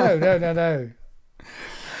wrestling. No.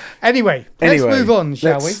 Anyway, let's move on,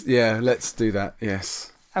 shall we? Yeah, let's do that,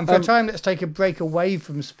 yes. And for a time, let's take a break away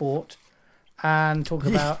from sport and talk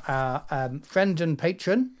about our friend and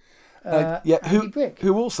patron, Andy Brick.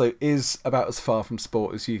 Who also is about as far from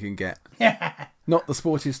sport as you can get. Not the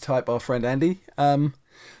sportiest type, our friend Andy.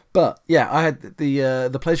 But yeah, I had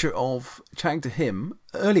the pleasure of chatting to him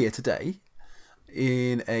earlier today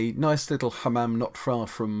in a nice little hammam not far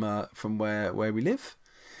from where we live.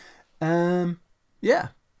 Yeah,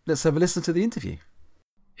 let's have a listen to the interview.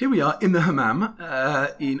 Here we are in the hammam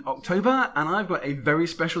in October, and I've got a very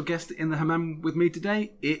special guest in the hammam with me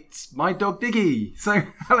today. It's my dog Diggy. So,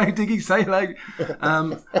 hello Diggy, say hello.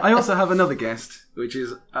 I also have another guest, which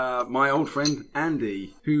is my old friend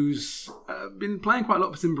Andy, who's been playing quite a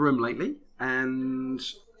lot for Simbarum lately, and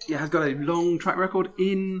has got a long track record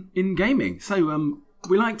in gaming. So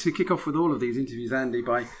we like to kick off with all of these interviews, Andy,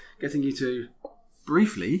 by getting you to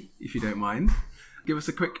briefly, if you don't mind, give us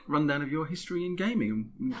a quick rundown of your history in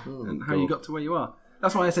gaming and how you got to where you are.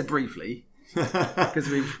 That's why I said briefly, because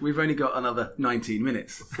we've only got another 19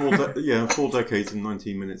 minutes. 4 decades in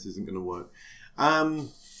 19 minutes isn't going to work.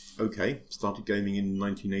 Okay, started gaming in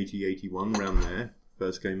 1980-81, around there.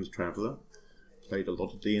 First game was Traveller. Played a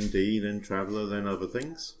lot of D&D, then Traveller, then other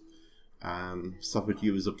things. Suffered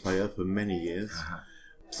you as a player for many years.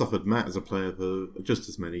 Suffered Matt as a player for just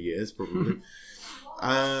as many years, probably.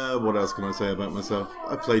 What else can I say about myself?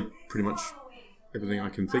 I played pretty much everything I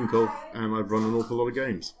can think of, and I've run an awful lot of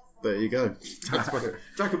games. There you go.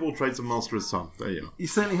 Jack of all trades and master of some. There you are. You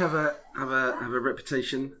certainly have a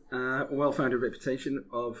reputation, a well-founded reputation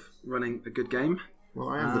of running a good game. Well,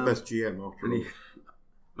 I am the best GM after all.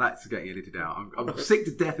 That's getting edited out. I'm sick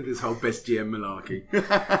to death of this whole best GM malarkey.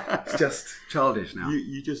 It's just childish now.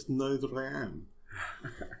 You just know that I am.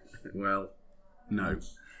 Well, no.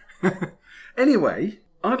 Anyway,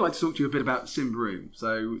 I'd like to talk to you a bit about Symbaroum.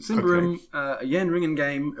 So, Symbaroum, a Yen Ringen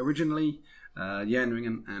game originally. Yen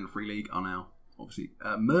Ringen and Free League are now obviously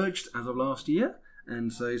merged as of last year,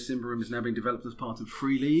 and so Symbaroum is now being developed as part of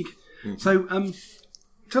Free League. Mm-hmm. So,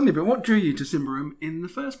 tell me a bit, what drew you to Symbaroum in the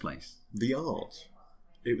first place? The art.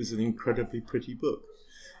 It was an incredibly pretty book.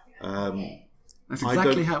 That's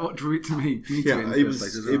exactly what drew it to me.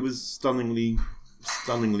 It was stunningly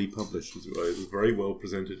published as well. It was very well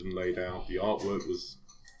presented and laid out. The artwork was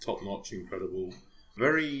top-notch, incredible.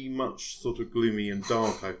 Very much sort of gloomy and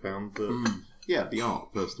dark, I found. But the art,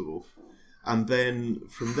 first of all. And then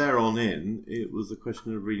from there on in, it was a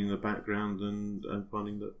question of reading the background and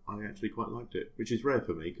finding that I actually quite liked it, which is rare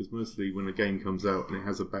for me, because mostly when a game comes out and it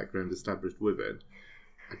has a background established with it,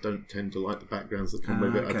 I don't tend to like the backgrounds that come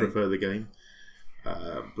with it. Okay. I prefer the game.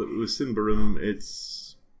 But with Symbaroum,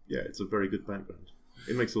 it's a very good background.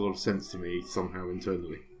 It makes a lot of sense to me somehow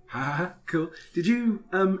internally. Cool. Did you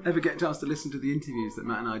ever get a chance to listen to the interviews that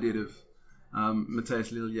Matt and I did of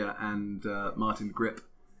Matthias Lilja and Martin Grip,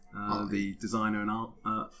 the designer and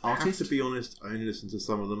artist? I have to be honest, I only listened to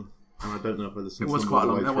some of them, and I don't know if I listened to them. It was quite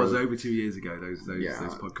long. That was over 2 years ago, those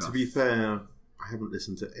podcasts. To be fair, I haven't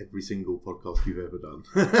listened to every single podcast you've ever done.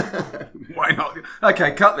 Why not?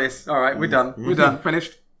 Okay, cut this. All right, we're done. We're done.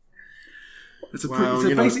 Finished. It's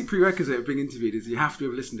a basic prerequisite of being interviewed is you have to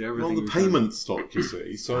have listened to everything. Well, the payment stopped, you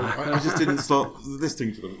see, so I just didn't start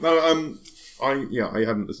listening to them. No, I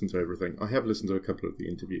hadn't listened to everything. I have listened to a couple of the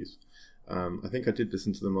interviews. I think I did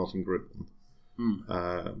listen to the Martin Grip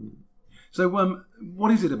one. So,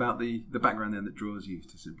 what is it about the background then that draws you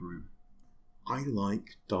to Symbaroum? I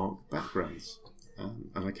like dark backgrounds,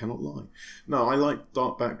 and I cannot lie. No, I like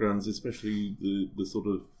dark backgrounds, especially the sort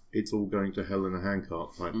of it's all going to hell in a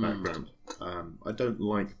handcart type background. I don't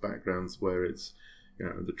like backgrounds where it's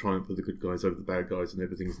the triumph of the good guys over the bad guys and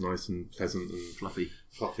everything's nice and pleasant and fluffy.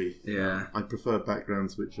 Yeah. I prefer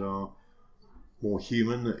backgrounds which are more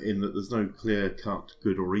human in that there's no clear-cut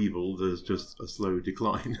good or evil. There's just a slow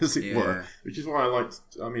decline, as it were. Which is why I liked...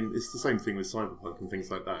 I mean, it's the same thing with Cyberpunk and things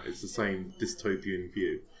like that. It's the same dystopian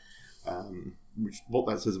view. What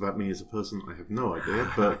that says about me as a person, I have no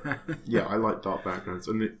idea. But, I like dark backgrounds.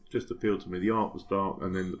 And it just appealed to me. The art was dark,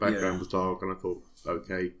 and then the background was dark. And I thought,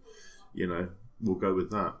 okay, we'll go with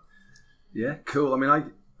that. Yeah, cool. I mean,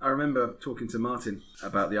 I remember talking to Martin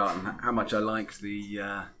about the art and how much I liked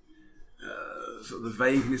the... sort of the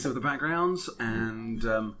vagueness of the backgrounds, and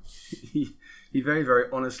he very, very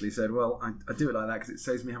honestly said, well, I do it like that because it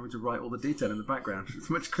saves me having to write all the detail in the background. It's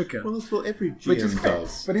much quicker. Well, that's what every GM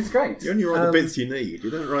does. But it's great. You only write the bits you need. You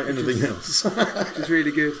don't write anything else. Which is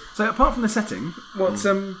really good. So apart from the setting, what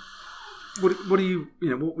are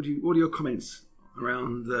your comments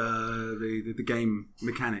around the game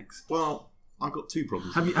mechanics? Well, I've got two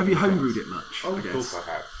problems. Have you homebrewed it much? Oh, of course I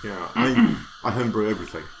have. Yeah, I homebrew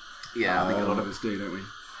everything. Yeah, I think a lot of us do, don't we?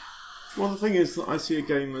 Well, the thing is that I see a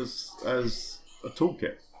game as a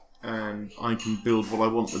toolkit, and I can build what I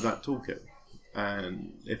want with that toolkit.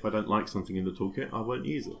 And if I don't like something in the toolkit, I won't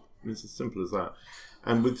use it. And it's as simple as that.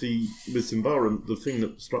 And with Symbaroum, the thing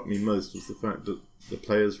that struck me most was the fact that the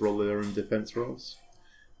players roll their own defense rolls,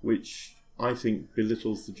 which I think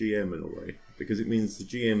belittles the GM in a way, because it means the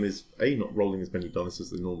GM is not rolling as many dice as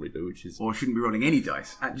they normally do, which is shouldn't be rolling any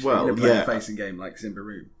dice actually in a player-facing game like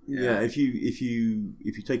Symbaroum. Yeah, if you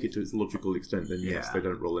take it to its logical extent, then yes, they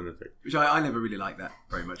don't roll anything. Which I never really like that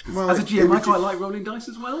very much. Because as a GM, I quite like rolling dice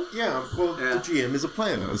as well. Yeah, the GM is a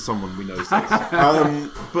player, as someone we know says.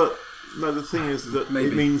 But no, the thing is that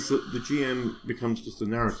it means that the GM becomes just a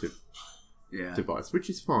narrative device, which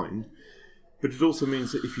is fine. But it also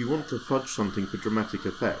means that if you want to fudge something for dramatic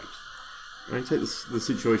effect, take the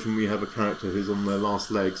situation where you have a character who's on their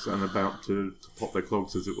last legs and about to pop their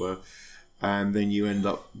clogs, as it were, and then you end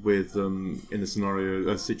up with, in a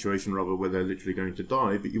situation where they're literally going to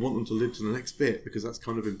die, but you want them to live to the next bit because that's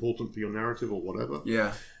kind of important for your narrative or whatever.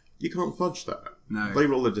 Yeah. You can't fudge that. No. They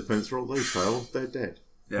roll their defense roll, they fail, they're dead.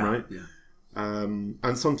 Yeah. Right? Yeah.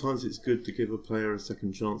 And sometimes it's good to give a player a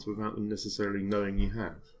second chance without them necessarily knowing you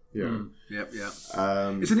have. Yeah. Yep.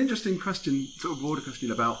 It's an interesting question, sort of broader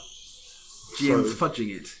question about GMs fudging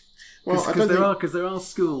it. Well, because there are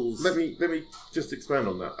schools. Let me just expand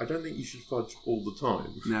on that. I don't think you should fudge all the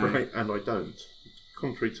time, right? And I don't,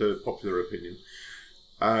 contrary to popular opinion.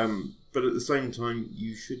 But at the same time,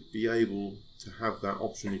 you should be able to have that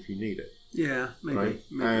option if you need it. Yeah, maybe. Right?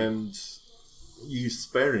 And used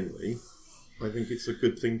sparingly, I think it's a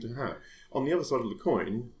good thing to have. On the other side of the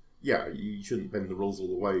coin, yeah, you shouldn't bend the rules all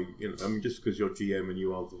the way. I mean, just because you're GM and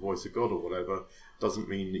you are the voice of God or whatever, doesn't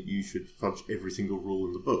mean that you should fudge every single rule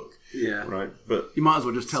in the book. Yeah. Right? But you might as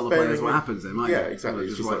well just tell the players what happens then, might you? Yeah, exactly.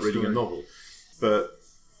 It's just like reading a novel. But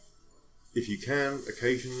if you can,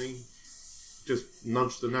 occasionally, just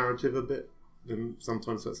nudge the narrative a bit, then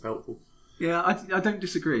sometimes that's helpful. Yeah, I don't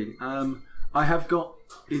disagree. I have got,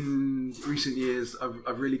 in recent years,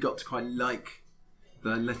 I've really got to quite like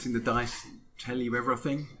the letting the dice tell you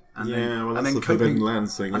everything. And then the Forbidden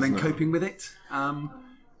Lands thing, and then coping with it,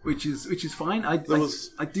 which is fine. I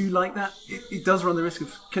do like that. It does run the risk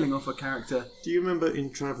of killing off a character. Do you remember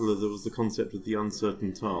in Traveller there was the concept of the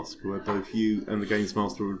uncertain task, where both you and the games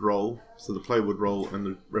master would roll, so the player would roll and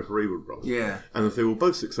the referee would roll. Yeah. And if they were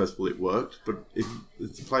both successful, it worked. But if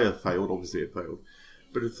the player failed, obviously it failed.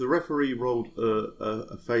 But if the referee rolled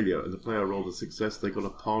a failure and the player rolled a success, they got a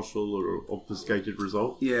partial or obfuscated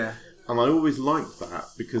result. Yeah. And I always liked that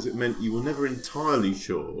because it meant you were never entirely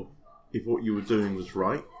sure if what you were doing was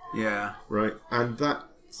right. Yeah. Right? And that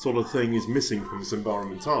sort of thing is missing from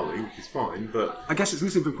Symbaroum entirely, which is fine, but... I guess it's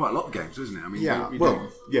missing from quite a lot of games, isn't it? I mean,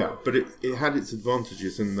 but it had its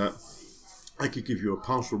advantages in that I could give you a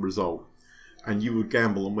partial result and you would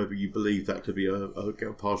gamble on whether you believe that to be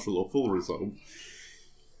a partial or full result.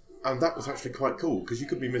 And that was actually quite cool, because you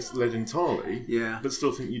could be misled entirely, but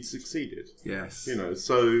still think you'd succeeded. Yes.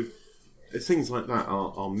 So things like that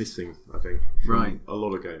are missing, I think, from a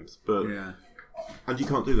lot of games. But and you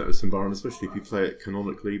can't do that with Symbaroum, especially if you play it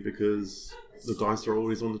canonically, because the dice are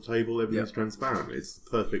always on the table, everything's transparent. It's the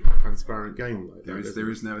perfect transparent game like that.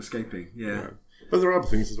 There is no escaping, But there are other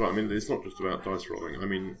things as well. I mean, it's not just about dice rolling. I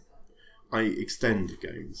mean, I extend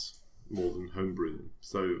games more than homebrew them.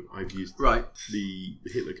 So I've used the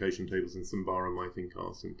hit location tables in Symbaroum, I think,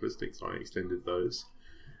 are simplistic, so I extended those.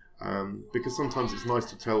 Because sometimes it's nice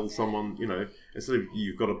to tell someone, instead of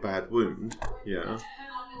you've got a bad wound,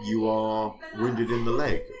 you are wounded in the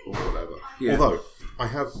leg or whatever. Yeah. Although, I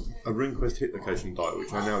have a RuneQuest hit location die,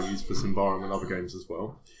 which I now use for Symbaroum and other games as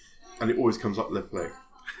well, and it always comes up left leg.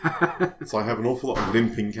 So I have an awful lot of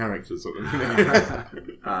limping characters at the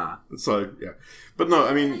minute. So, yeah. But no,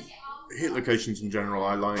 I mean, hit locations in general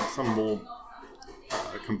I like. Some more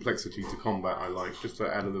complexity to combat I like, just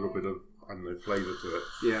to add a little bit of, flavour to it.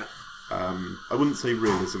 Yeah. I wouldn't say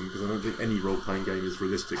realism, because I don't think any role-playing game is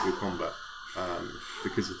realistic with combat.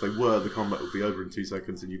 Because if they were, the combat would be over in 2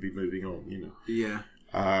 seconds and you'd be moving on,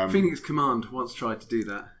 Yeah. Phoenix Command once tried to do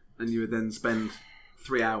that, and you would then spend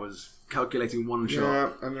 3 hours calculating one shot.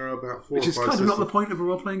 Yeah, and there are about 4 or 5 Which is kind of not the point of a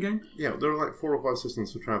role-playing game. Yeah, there are like 4 or 5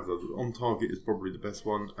 systems for Traveller. On Target is probably the best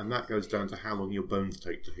one, and that goes down to how long your bones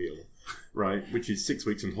take to heal, right? Which is 6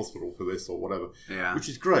 weeks in hospital for this or whatever. Yeah. Which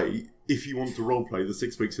is great if you want to role-play the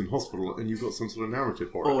 6 weeks in hospital and you've got some sort of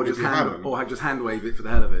narrative for it. Or just hand wave it for the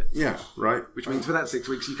hell of it. Yeah, right. Which means for that 6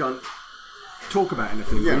 weeks you can't talk about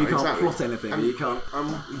anything, you can't plot anything, you can't...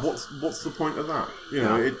 What's the point of that?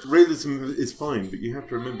 Realism is fine, but you have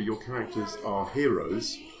to remember your characters are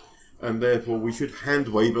heroes, and therefore we should hand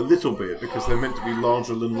wave a little bit, because they're meant to be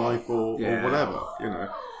larger than life or whatever,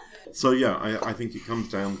 So I think it comes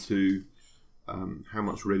down to how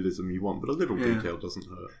much realism you want, but a little detail doesn't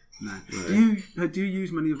hurt. No. Do you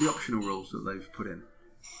use many of the optional rules that they've put in?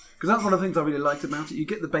 Because that's one of the things I really liked about it. You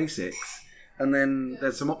get the basics, and then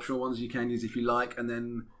there's some optional ones you can use if you like, and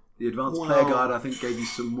then the advanced player guide, I think, gave you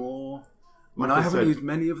some more. I haven't used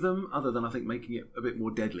many of them, other than I think making it a bit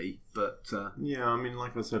more deadly. But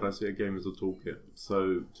like I said, I see a game as a toolkit.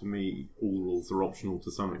 So to me, all rules are optional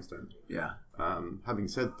to some extent. Yeah. Having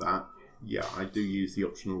said that, I do use the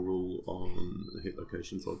optional rule on the hit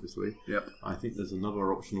locations, obviously. Yep. I think there's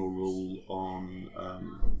another optional rule on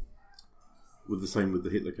with the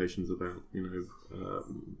hit locations about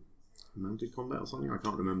mounted combat or something. I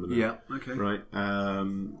can't remember now. Yeah. Okay. Right.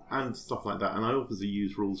 And stuff like that. And I obviously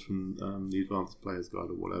use rules from the Advanced Player's Guide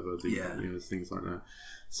or whatever. Things like that.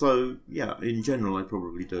 So in general, I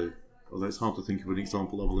probably do. Although it's hard to think of an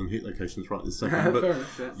example other than hit locations right this second. But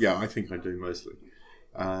I think I do mostly.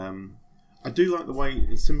 I do like the way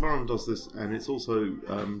Symbaroum does this, and it's also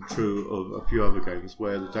true of a few other games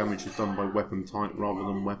where the damage is done by weapon type rather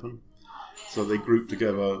than weapon. So they group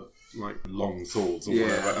together like long swords or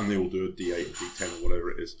whatever, and they all do a D8 or D10 or whatever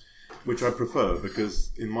it is, which I prefer,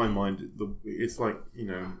 because in my mind it's like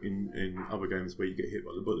in other games where you get hit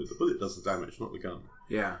by the bullet does the damage, not the gun.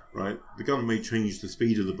 Yeah. Right? The gun may change the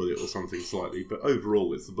speed of the bullet or something slightly, but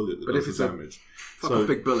overall it's the bullet that does the damage. A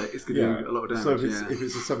big bullet, it's going to do a lot of damage. So if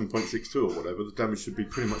it's a 7.62 or whatever, the damage should be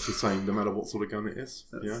pretty much the same no matter what sort of gun it is.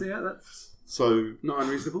 That's so not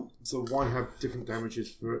unreasonable. So why have different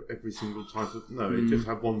damages for every single type of... No, it just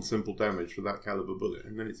have one simple damage for that caliber bullet,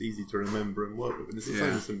 and then it's easy to remember and work with. And it's the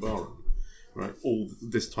same as Symbaroum. Right, all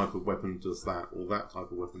this type of weapon does that, or that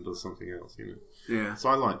type of weapon does something else, Yeah. So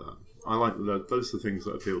I like that. I like that. Those are the things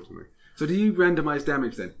that appeal to me. So do you randomise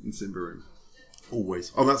damage then in Symbaroum?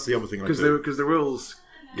 Always. Oh, that's the other thing I do. Because the rules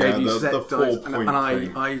gave you set dice, and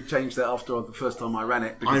thing. I changed that after the first time I ran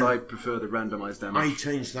it because I prefer the randomised damage. I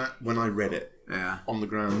changed that when I read it. Yeah. On the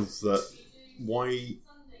grounds that why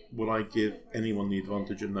would I give anyone the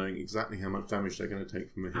advantage of knowing exactly how much damage they're going to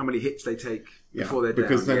take from a hit? How many hits they take before they're down.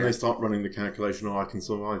 Because then they start running the calculation, I can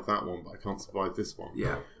survive that one, but I can't survive this one.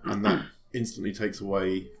 Yeah. And that instantly takes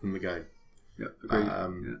away from the game. Yeah,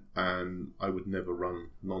 agreed. And I would never run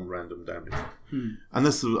non-random damage.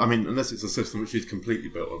 Unless it's a system which is completely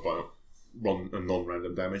built about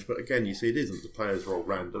non-random damage. But again, you see it isn't. The players roll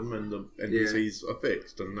random and the NPCs are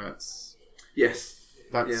fixed, and that's... Yes.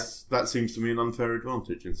 That seems to me an unfair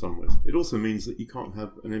advantage in some ways. It also means that you can't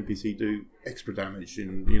have an NPC do extra damage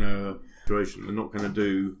in a situation. They're not going to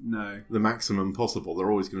do the maximum possible.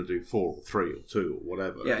 They're always going to do 4 or 3 or 2 or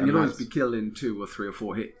whatever. Yeah, and you'll always be killed in 2 or 3 or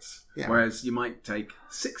 4 hits. Yeah. Whereas you might take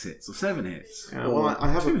 6 hits or 7 hits. Yeah, well,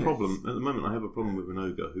 I have a problem at the moment. I have a problem with an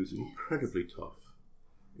ogre who's incredibly tough.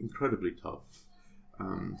 Incredibly tough.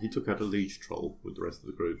 He took out a liege troll with the rest of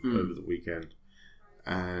the group over the weekend,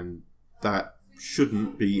 and that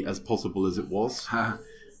shouldn't be as possible as it was.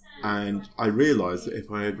 And I realised that if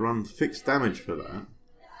I had run fixed damage for that,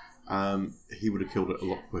 he would have killed it a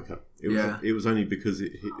lot quicker. It was only because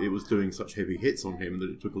it was doing such heavy hits on him that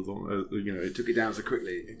it took a long. It took it down so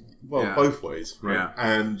quickly. Well, both ways, right? Yeah.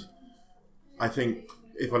 And I think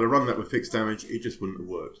if I'd have run that with fixed damage, it just wouldn't have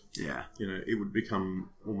worked. Yeah. It would become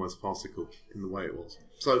almost farcical in the way it was.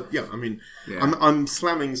 So I'm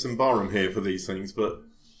slamming Symbaroum here for these things, but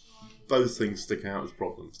those things stick out as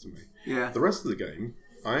problems to me. Yeah. The rest of the game,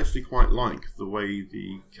 I actually quite like the way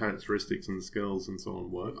the characteristics and the skills and so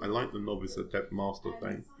on work. I like the novice adept master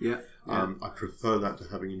thing. Yeah. I prefer that to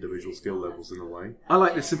having individual skill levels in a way. I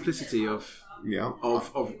like the simplicity of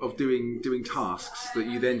doing tasks that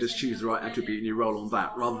you then just choose the right attribute and you roll on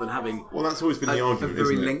that, rather than having that's always been the argument, a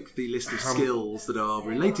very isn't it? lengthy list of skills that are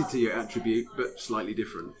related to your attribute but slightly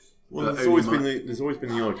different. Well, there's always been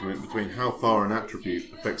the argument between how far an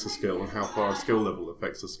attribute affects a skill and how far a skill level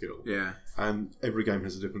affects a skill. Yeah. And every game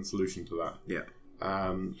has a different solution to that. Yeah.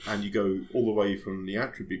 And you go all the way from the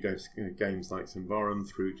attribute games like Symbaroum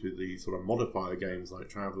through to the sort of modifier games like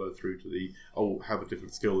Traveller, through to the have a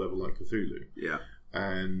different skill level like Cthulhu. Yeah.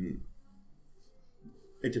 And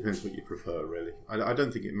it depends what you prefer, really. I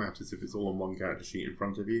don't think it matters if it's all on one character sheet in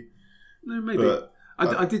front of you. No, maybe. But,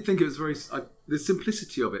 I did think it was the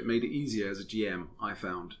simplicity of it made it easier as a GM, I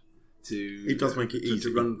found. It does make it easy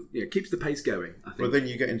to run. Yeah, keeps the pace going, I think. But then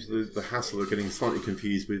you get into the hassle of getting slightly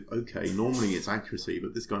confused with, normally it's accuracy,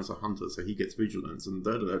 but this guy's a hunter, so he gets vigilance and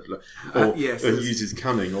or uses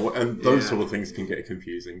cunning, and those sort of things can get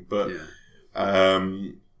confusing. But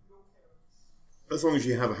as long as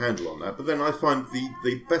you have a handle on that. But then I find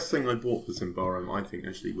the best thing I bought for Symbaroum, I think,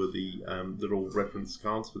 actually, were the little reference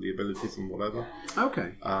cards for the abilities and whatever.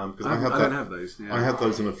 Okay. Because I don't have those. Yeah. I had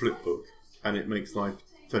those in a flip book, and it makes life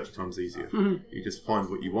 30 times easier. Mm-hmm. You just find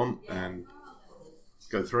what you want and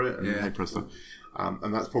go through it, and hey presto.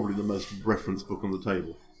 And that's probably the most referenced book on the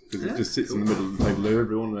table, because it just sits in the middle of the table to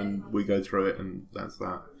everyone, and we go through it, and that's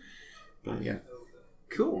that. But yeah.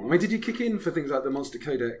 Cool. I mean, did you kick in for things like the Monster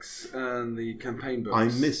Codex and the campaign books? I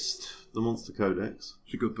missed the Monster Codex.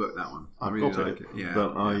 It's a good book, that one. I really like it. Yeah.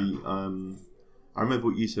 But I remember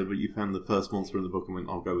what you said, but you found the first monster in the book and went,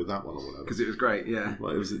 I'll go with that one or whatever. Because it was great, yeah.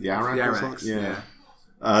 Well, was it the Arak or something? Yeah.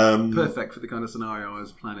 Perfect for the kind of scenario I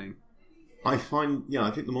was planning. I think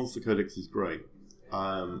the Monster Codex is great.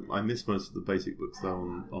 I missed most of the basic books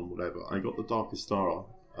though on whatever. I got the Darkest Star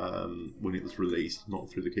when it was released, not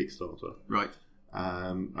through the Kickstarter. Right.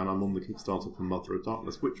 And I'm on the Kickstarter for Mother of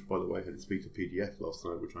Darkness, which, by the way, had its beta PDF last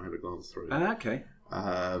night, which I had a glance through. Okay.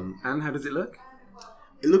 And how does it look?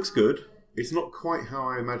 It looks good. It's not quite how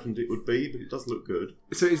I imagined it would be, but it does look good.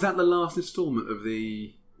 So is that the last instalment of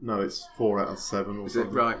the... No, it's 4 out of 7 or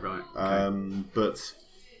something. Right. Okay. But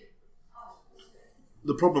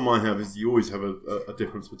the problem I have is you always have a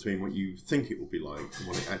difference between what you think it will be like and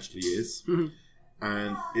what it actually is. Mm-hmm.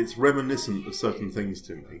 And it's reminiscent of certain things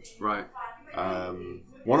to me. Right.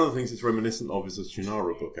 One of the things it's reminiscent of is a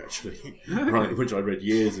Shannara book, actually, right, which I read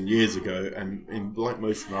years and years ago, and like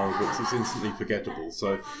most Shannara books, it's instantly forgettable.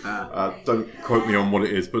 So don't quote me on what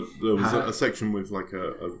it is, but there was a section with like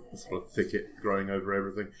a sort of thicket growing over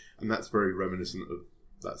everything, and that's very reminiscent of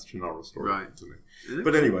that Shannara story to me.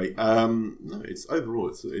 But anyway, no, it's overall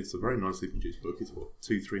it's a very nicely produced book. It's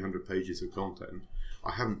 200-300 pages of content.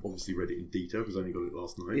 I haven't obviously read it in detail because I only got it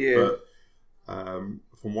last night, but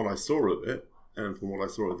from what I saw of it, and from what I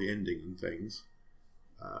saw of the ending and things,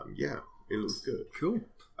 it looks good. Cool.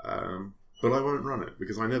 But I won't run it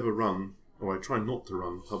because I never run, or I try not to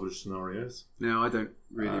run published scenarios. No, I don't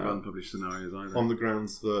really run published scenarios either. On the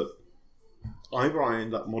grounds that either I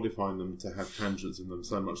end up modifying them to have tangents in them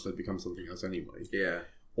so much they become something else anyway. Yeah.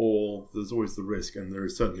 Or there's always the risk, and there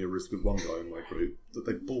is certainly a risk with one guy in my group, that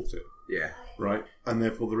they bought it. Yeah. Right? And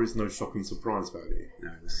therefore there is no shock and surprise value.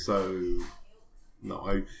 No. So,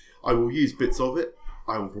 no, I will use bits of it.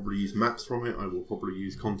 I will probably use maps from it. I will probably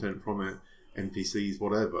use content from it, NPCs,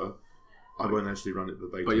 whatever. I won't actually run it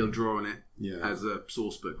verbatim. But you'll draw on it as a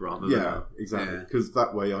source book rather than... Yeah, exactly. Because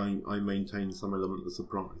that way I maintain some element of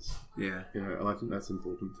surprise. Yeah. And I think that's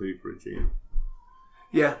important too for a GM.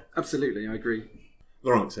 Yeah, absolutely. I agree.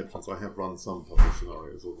 There are exceptions. I have run some published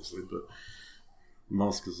scenarios, obviously, but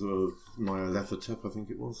Masters of Nyarlathotep, I think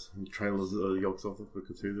it was, and Trailers of Yog-Sothoth for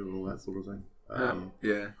Cthulhu and all that sort of thing.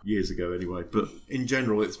 Years ago, anyway. But in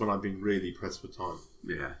general, it's when I've been really pressed for time.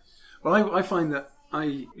 Yeah. Well, I find that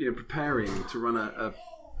preparing to run a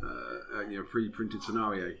pre-printed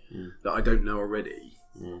scenario that I don't know already.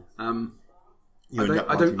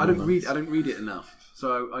 I don't read it enough,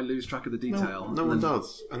 so I lose track of the detail. No one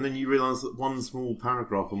does, and then you realise that one small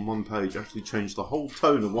paragraph on one page actually changed the whole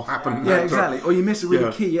tone of what happened. Yeah, exactly. Or you miss a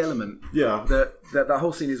really key element. Yeah, that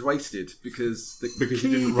whole scene is wasted because you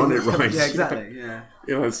didn't run it right. Yeah, exactly.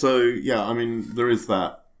 Yeah. I mean, there is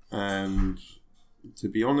that, and to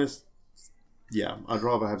be honest, I'd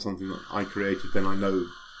rather have something that I created than I know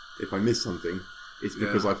if I miss something. It's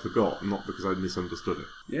because I forgot, not because I misunderstood it.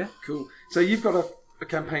 Yeah, cool. So you've got a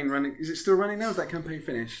campaign running. Is it still running now? Is that campaign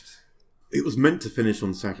finished? It was meant to finish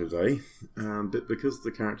on Saturday, but because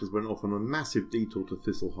the characters went off on a massive detour to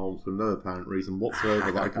Thistlehold for no apparent reason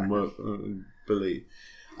whatsoever that I can believe.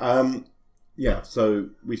 So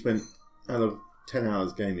we spent, out of 10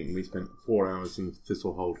 hours gaming, we spent 4 hours in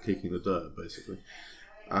Thistlehold kicking the dirt, basically.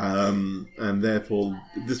 And therefore,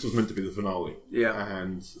 this was meant to be the finale. Yeah.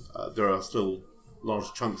 And there are still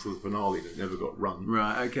large chunks of the finale that never got run.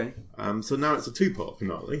 Right, okay. So now it's a 2-part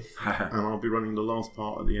finale, and I'll be running the last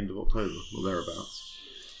part at the end of October, or thereabouts.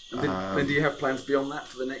 Then do you have plans beyond that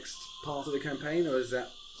for the next part of the campaign, or is that...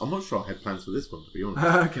 I'm not sure I had plans for this one, to be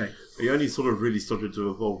honest. Okay. It only sort of really started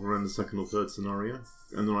to evolve around the second or third scenario,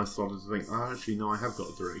 and then I started to think, actually, no, I have got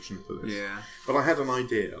a direction for this. Yeah. But I had an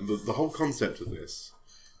idea, and the whole concept of this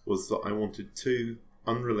was that I wanted 2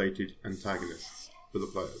 unrelated antagonists for the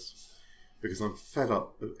players. Because I'm fed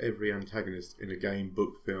up of every antagonist in a game,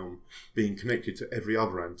 book, film being connected to every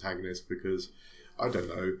other antagonist because, I don't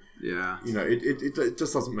know. Yeah. It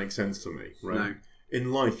just doesn't make sense to me, right? No.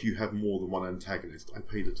 In life, you have more than one antagonist. I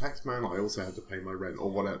pay the taxman, I also have to pay my rent, or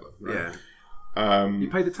whatever, right? Yeah. You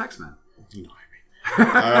pay the taxman? You know what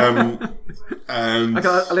I mean. And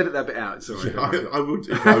I'll edit that bit out, sorry. Yeah, I would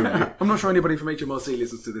if I were you. I'm not sure anybody from HMRC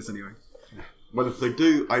listens to this anyway. Well, if they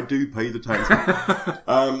do, I do pay the tax.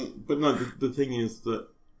 But no, the thing is that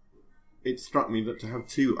it struck me that to have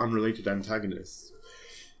 2 unrelated antagonists,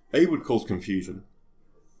 A, would cause confusion,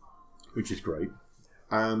 which is great,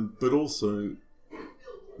 but also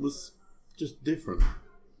was just different.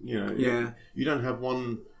 You don't have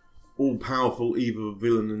one all-powerful evil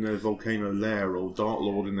villain in their volcano lair or Dark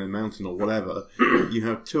Lord in their mountain or whatever. You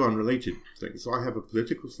have 2 unrelated things. So I have a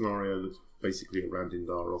political scenario that's basically around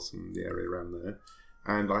Indaros and the area around there,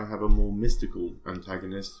 and I have a more mystical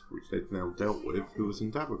antagonist, which they've now dealt with, who was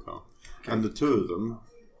in Davokar. Okay. And the 2 of them,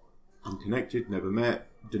 unconnected, never met,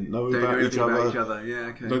 didn't know about each other.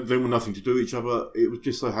 Yeah, okay. They were nothing to do with each other. It was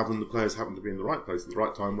just so happened the players happened to be in the right place at the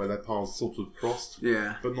right time where their paths sort of crossed.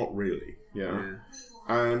 Yeah. But not really. Yeah.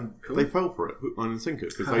 And they fell for it, hook, line and sinker,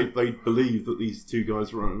 because they believed that these 2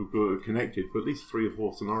 guys were connected for at least 3 or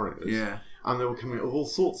 4 scenarios. Yeah. And they were coming up with all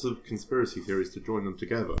sorts of conspiracy theories to join them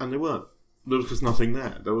together. And they weren't. There was just nothing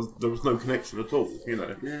there. There was no connection at all,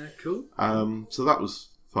 Yeah, cool. So that was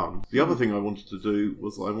fun. The other thing I wanted to do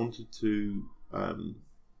was I wanted to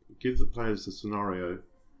give the players a scenario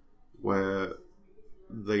where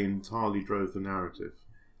they entirely drove the narrative.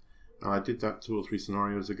 And I did that 2 or 3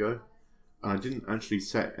 scenarios ago. And I didn't actually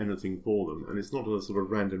set anything for them. And it's not a sort of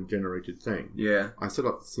random generated thing. Yeah. I set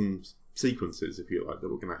up some sequences, if you like, that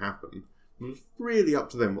were going to happen. It was really up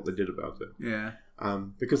to them what they did about it. Yeah.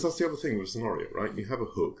 Because that's the other thing with a scenario, right? You have a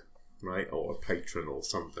hook, right, or a patron or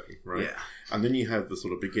something, right? Yeah. And then you have the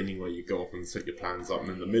sort of beginning where you go off and set your plans up, and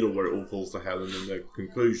in the middle where it all falls to hell, and then the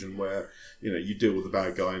conclusion where, you deal with the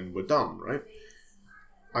bad guy and we're done, right?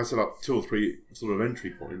 I set up 2 or 3 sort of entry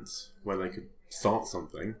points where they could start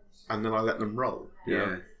something, and then I let them roll.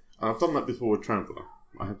 Yeah. And I've done that before with Traveller,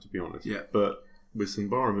 I have to be honest. Yeah. But with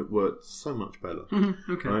Symbaroum it worked so much better.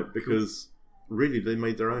 Mm-hmm. Okay. Right? Because really they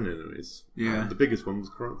made their own enemies. Yeah. The biggest one was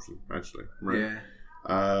corruption, actually. Right?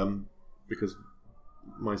 Yeah. Because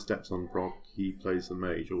my stepson Brock, he plays a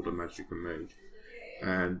mage, Order Magic and Mage,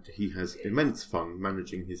 and he has immense fun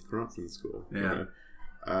managing his corruption score. Yeah.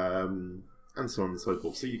 And so on and so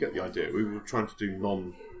forth. So you get the idea. We were trying to do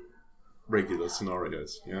non-regular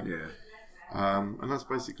scenarios. Yeah. Yeah. And that's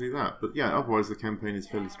basically that. But yeah, otherwise the campaign is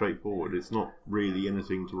fairly straightforward. It's not really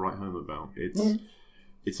anything to write home about.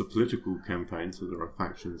 It's a political campaign, so there are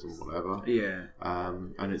factions and whatever. Yeah.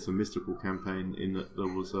 And it's a mystical campaign in that there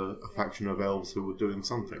was a faction of elves who were doing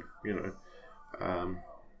something, and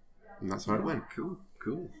that's how it went.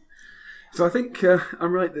 Cool. So I think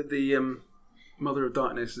I'm right that the Mother of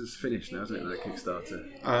Darkness is finished now, isn't it? That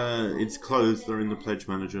Kickstarter. It's closed. They're in the pledge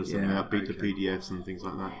manager, so Yeah, out beta okay. PDFs and things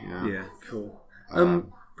like that. Yeah, cool.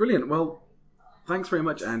 Brilliant. Well, thanks very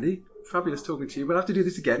much, Andy. Fabulous talking to you. We'll have to do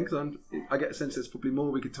this again because I get a sense there's probably more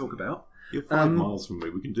we could talk about. You're 5 miles from me.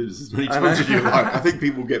 We can do this as many times as you like. I think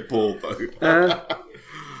people get bored though.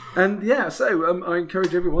 And yeah, so I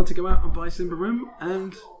encourage everyone to go out and buy Symbaroum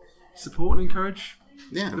and support and encourage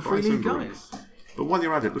the Free League guys. But while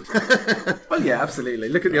you're at it, Well, yeah, absolutely.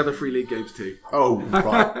 Look at the other Free League games too. oh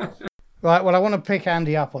right. Right, well, I want to pick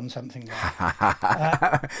Andy up on something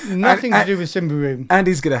there. Nothing to do with Symbaroum.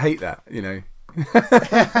 Andy's going to hate that,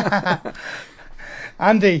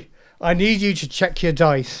 Andy, I need you to check your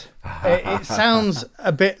dice. It sounds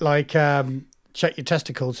a bit like check your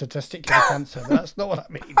testicles for testicular cancer, but that's not what I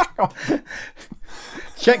mean.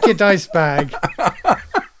 Check your dice bag.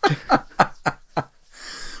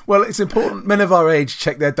 Well, it's important men of our age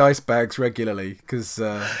check their dice bags regularly because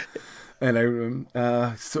sort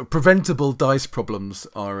of preventable dice problems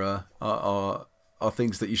are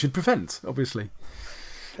things that you should prevent, obviously.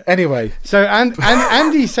 Anyway, So and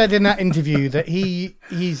Andy said in that interview that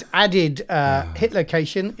he's added hit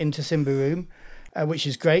location into Symbaroum, which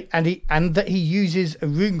is great, and that he uses a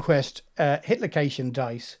RuneQuest hit location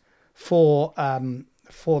dice for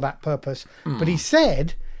that purpose. But he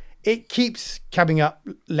said it keeps coming up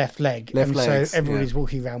left leg, so everybody's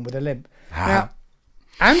walking around with a limp. Now,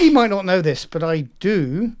 Andy might not know this, but I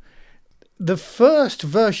do. The first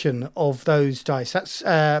version of those dice, that's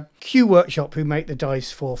Q Workshop, who make the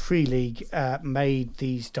dice for Free League, made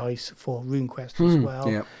these dice for RuneQuest as well.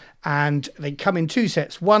 Yep. And they come in 2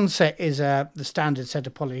 sets. One set is the standard set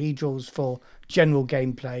of polyhedrals for general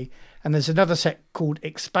gameplay. And there's another set called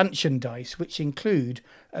Expansion Dice, which include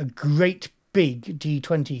a great big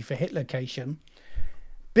D20 for hit location.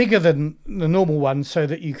 Bigger than the normal one so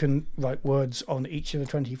that you can write words on each of the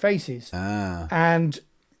 20 faces. And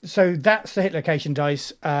so that's the hit location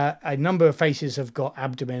dice. A number of faces have got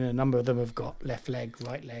abdomen, a number of them have got left leg,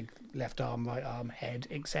 left arm, right arm, head,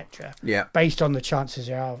 etc. Yeah. Based on the chances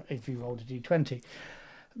you have if you rolled a d20.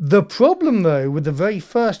 The problem, though, with the very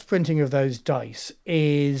first printing of those dice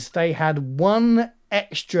is they had one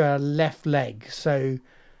extra left leg. So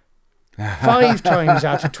 5 times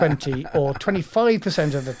out of 20 or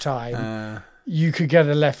 25% of the time, you could get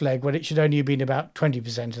a left leg when it should only have been about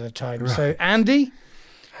 20% of the time. Right. So, Andy,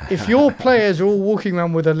 if your players are all walking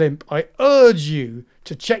around with a limp, I urge you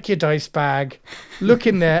to check your dice bag, look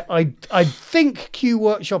in there. I think Q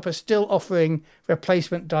Workshop are still offering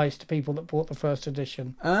replacement dice to people that bought the first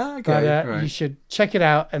edition. Okay, But right. you should check it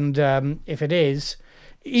out, and if it is,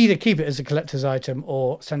 either keep it as a collector's item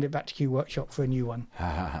or send it back to Q Workshop for a new one.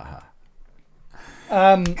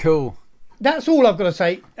 Cool. That's all I've got to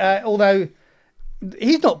say. Although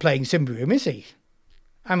he's not playing Symbaroum, is he?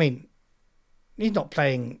 I mean, he's not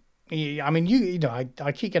playing. I mean,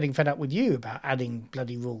 I keep getting fed up with you about adding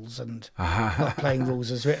bloody rules and not playing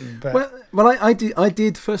rules as written. But Well, I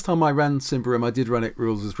did first time I ran Symbaroum, I did run it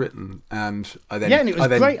rules as written, and and it was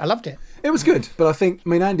great. I loved it. It was good, but I think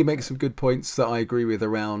Andy makes some good points that I agree with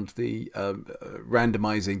around the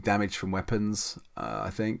randomizing damage from weapons. I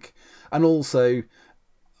think, and also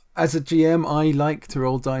as a GM, I like to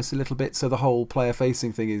roll dice a little bit, so the whole player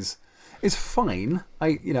facing thing is fine.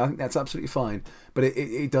 I think that's absolutely fine, but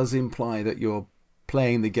it does imply that you're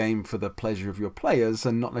playing the game for the pleasure of your players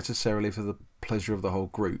and not necessarily for the pleasure of the whole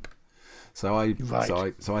group. So I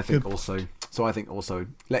think also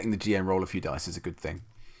letting the GM roll a few dice is a good thing.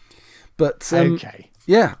 But Okay.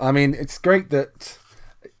 yeah, I mean, it's great that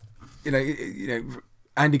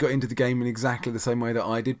Andy got into the game in exactly the same way that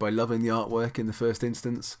I did, by loving the artwork in the first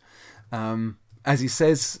instance. As he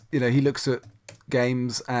says, he looks at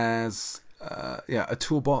games as a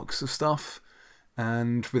toolbox of stuff,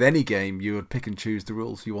 and with any game, you would pick and choose the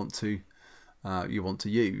rules you want to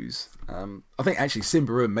use. I think actually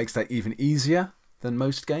Symbaroum makes that even easier than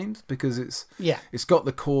most games, because it's got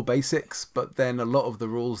the core basics, but then a lot of the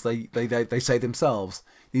rules they say themselves,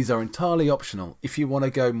 these are entirely optional. If you want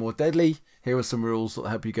to go more deadly, here are some rules that will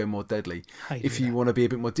help you go more deadly. If you want to be a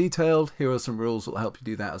bit more detailed, here are some rules that will help you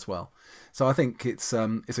do that as well. So I think it's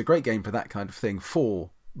a great game for that kind of thing,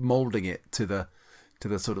 for moulding it to the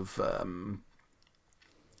sort of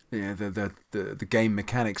the game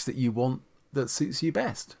mechanics that you want, that suits you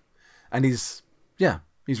best. And he's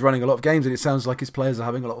running a lot of games, and it sounds like his players are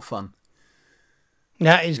having a lot of fun.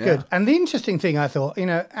 That is good. And the interesting thing, I thought,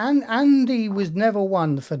 Andy was never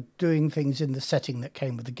one for doing things in the setting that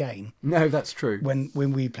came with the game. No, that's true. When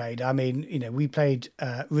we played, I mean, we played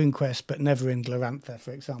RuneQuest, but never in Glorantha,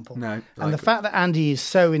 for example. No, and the fact that Andy is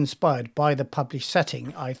so inspired by the published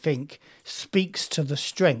setting, I think, speaks to the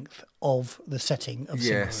strength of the setting of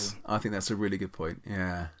Symbaroum. Yes, I think that's a really good point.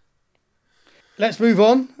 Yeah. Let's move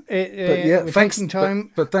on. Thanks.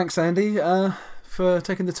 But thanks, Andy, for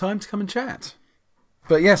taking the time to come and chat.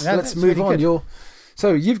 But yes, let's move really on.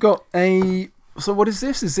 So you've got So what is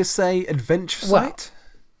this? Is this a adventure site?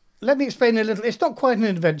 Let me explain a little. It's not quite an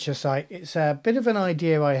adventure site. It's a bit of an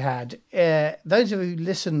idea I had. Those of you who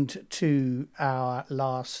listened to our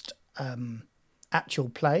last actual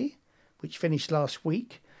play, which finished last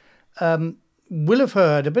week, will have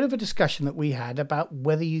heard a bit of a discussion that we had about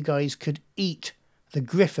whether you guys could eat the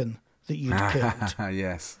griffin that you'd killed.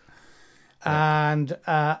 Yes. And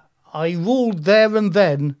I ruled there and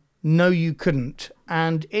then, no, you couldn't.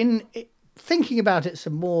 And in thinking about it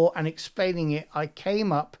some more and explaining it, I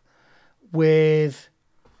came up with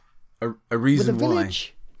a reason with a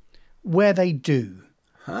village where they do.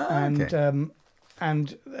 Okay.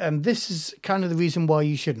 And this is kind of the reason why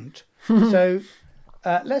you shouldn't. So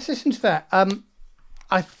let's listen to that.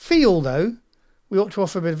 I feel, though, we ought to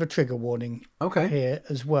offer a bit of a trigger warning here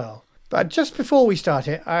as well. But just before we start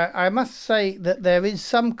it, I must say that there is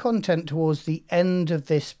some content towards the end of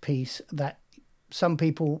this piece that some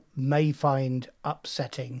people may find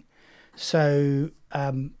upsetting. So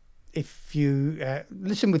if you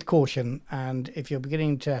listen with caution, and if you're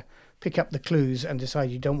beginning to pick up the clues and decide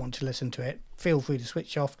you don't want to listen to it, feel free to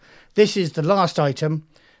switch off. This is the last item,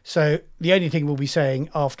 so the only thing we'll be saying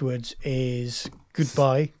afterwards is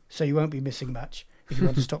goodbye, so you won't be missing much if you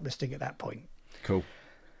want to stop listening at that point. Cool.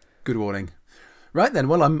 Good warning. Right then.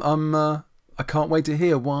 Well, I can't wait to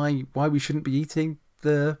hear why we shouldn't be eating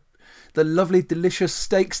the lovely, delicious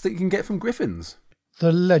steaks that you can get from griffins.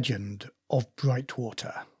 The Legend of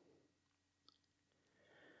Brightwater.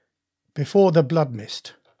 Before the Blood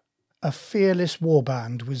Mist, a fearless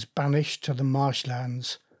warband was banished to the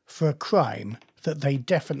marshlands for a crime that they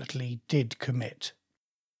definitely did commit.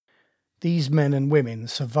 These men and women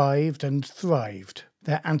survived and thrived,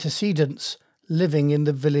 their antecedents living in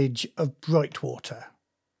the village of Brightwater.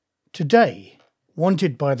 Today,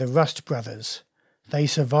 wanted by the Rust Brothers, they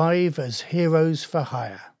survive as heroes for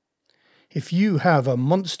hire. If you have a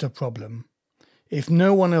monster problem, if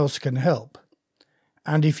no one else can help,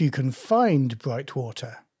 and if you can find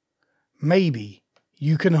Brightwater, maybe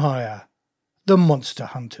you can hire the Monster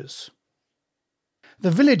Hunters. The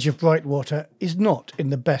village of Brightwater is not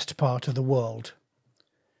in the best part of the world.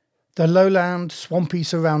 The lowland, swampy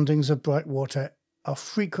surroundings of Brightwater are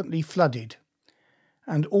frequently flooded,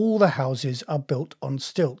 and all the houses are built on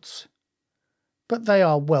stilts. But they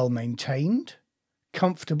are well maintained,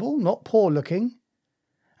 comfortable, not poor looking,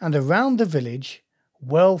 and around the village,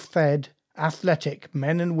 well-fed, athletic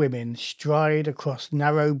men and women stride across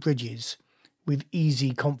narrow bridges with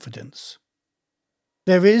easy confidence.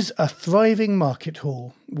 There is a thriving market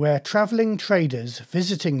hall where travelling traders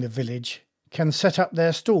visiting the village can set up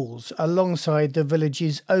their stalls alongside the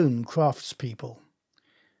village's own craftspeople.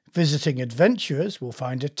 Visiting adventurers will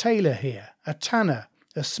find a tailor here, a tanner,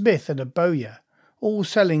 a smith and a bowyer, all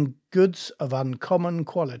selling goods of uncommon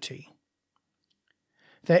quality.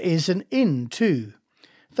 There is an inn too,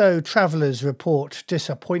 though travellers report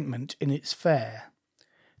disappointment in its fare.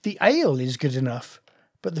 The ale is good enough,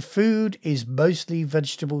 but the food is mostly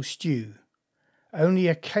vegetable stew, only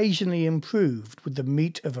occasionally improved with the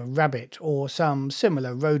meat of a rabbit or some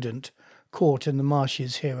similar rodent caught in the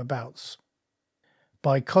marshes hereabouts.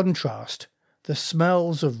 By contrast, the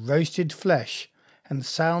smells of roasted flesh and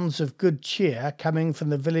sounds of good cheer coming from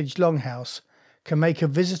the village longhouse can make a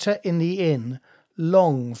visitor in the inn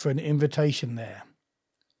long for an invitation there.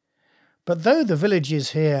 But though the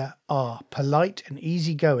villages here are polite and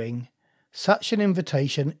easygoing, such an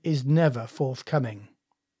invitation is never forthcoming.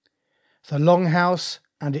 The Longhouse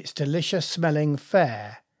and its delicious-smelling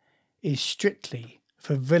fare is strictly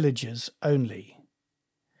for villagers only.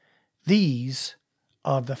 These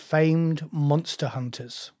are the famed monster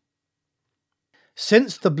hunters.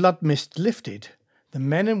 Since the blood mist lifted, the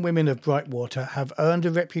men and women of Brightwater have earned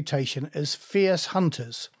a reputation as fierce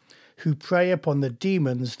hunters who prey upon the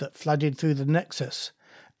demons that flooded through the Nexus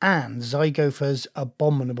and Zygopher's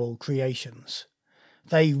abominable creations.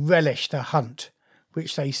 They relish the hunt,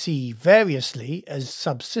 which they see variously as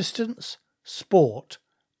subsistence, sport,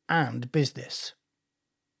 and business.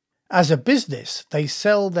 As a business, they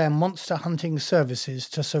sell their monster hunting services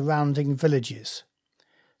to surrounding villages.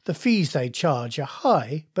 The fees they charge are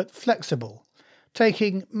high but flexible,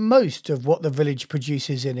 taking most of what the village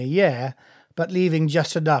produces in a year, but leaving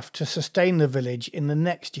just enough to sustain the village in the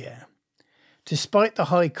next year. Despite the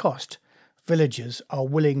high cost, villagers are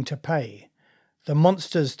willing to pay. The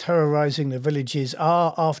monsters terrorising the villages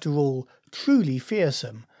are, after all, truly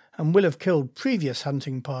fearsome and will have killed previous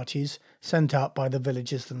hunting parties sent out by the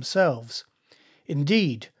villagers themselves.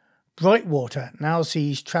 Indeed, Brightwater now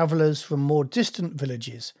sees travellers from more distant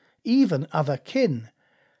villages, even other kin,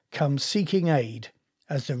 come seeking aid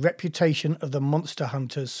as the reputation of the monster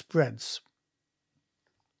hunters spreads.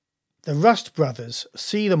 The Rust brothers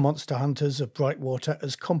see the monster hunters of Brightwater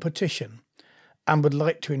as competition and would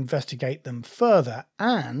like to investigate them further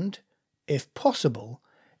and, if possible,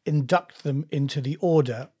 induct them into the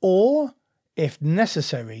order or, if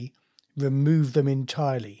necessary, remove them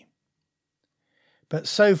entirely. But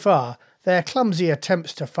so far, their clumsy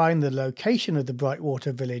attempts to find the location of the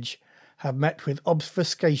Brightwater village have met with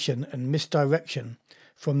obfuscation and misdirection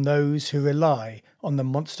from those who rely on the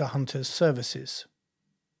monster hunters' services.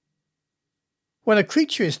 When a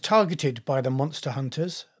creature is targeted by the monster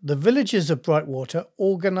hunters, the villagers of Brightwater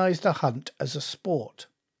organise the hunt as a sport.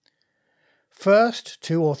 First,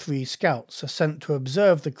 2 or 3 scouts are sent to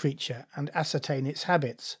observe the creature and ascertain its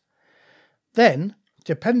habits. Then,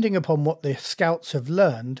 depending upon what the scouts have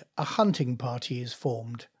learned, a hunting party is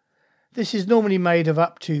formed. This is normally made of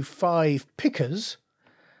up to 5 pickers,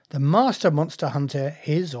 the master monster hunter,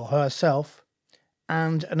 his or herself,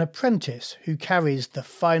 and an apprentice who carries the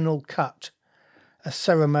final cut, a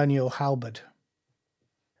ceremonial halberd.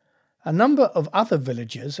 A number of other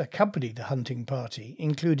villagers accompany the hunting party,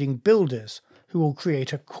 including builders who will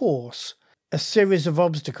create a course, a series of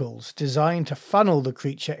obstacles designed to funnel the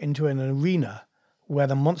creature into an arena where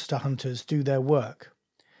the monster hunters do their work,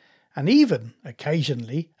 and even,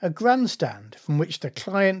 occasionally, a grandstand from which the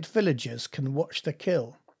client villagers can watch the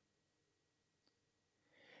kill.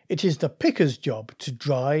 It is the picker's job to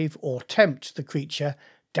drive or tempt the creature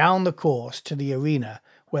down the course to the arena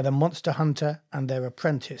where the monster hunter and their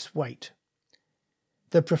apprentice wait.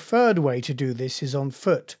 The preferred way to do this is on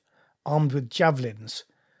foot, armed with javelins,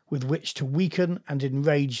 with which to weaken and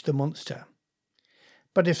enrage the monster.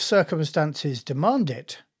 But if circumstances demand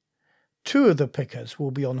it, 2 of the pickers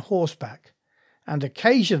will be on horseback, and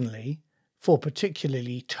occasionally, for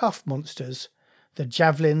particularly tough monsters, the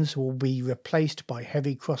javelins will be replaced by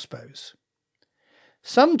heavy crossbows.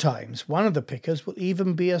 Sometimes one of the pickers will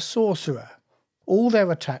even be a sorcerer. All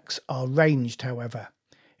their attacks are ranged, however.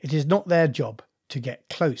 It is not their job to get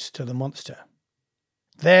close to the monster.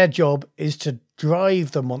 Their job is to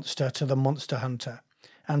drive the monster to the monster hunter,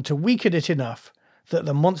 and to weaken it enough that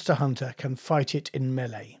the monster hunter can fight it in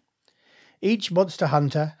melee. Each monster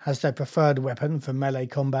hunter has their preferred weapon for melee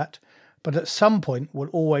combat, but at some point will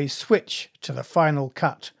always switch to the final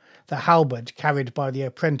cut, the halberd carried by the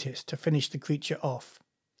apprentice to finish the creature off.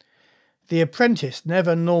 The apprentice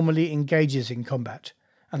never normally engages in combat,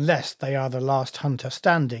 unless they are the last hunter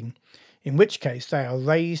standing, in which case they are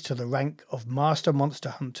raised to the rank of Master Monster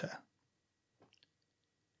Hunter.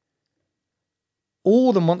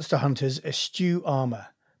 All the monster hunters eschew armour,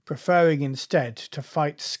 preferring instead to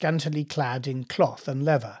fight scantily clad in cloth and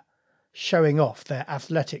leather, showing off their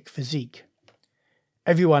athletic physique.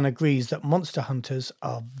 Everyone agrees that monster hunters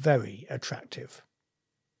are very attractive.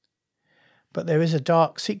 But there is a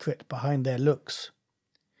dark secret behind their looks.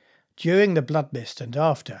 During the blood mist and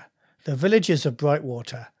after, the villagers of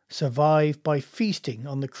Brightwater survive by feasting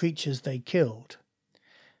on the creatures they killed.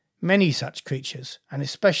 Many such creatures, and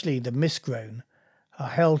especially the mistgrown, are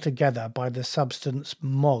held together by the substance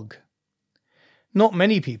Mog. Not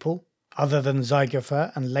many people, other than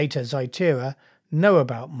Zygopher and later Zytera, know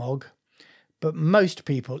about Mog, but most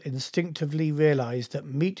people instinctively realise that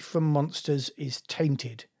meat from monsters is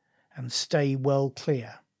tainted and stay well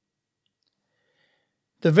clear.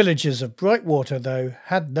 The villagers of Brightwater, though,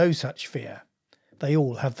 had no such fear. They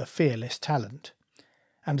all have the fearless talent,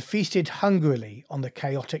 and feasted hungrily on the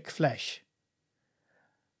chaotic flesh.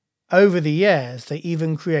 Over the years they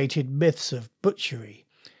even created myths of butchery,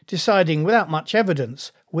 deciding without much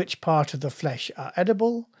evidence which part of the flesh are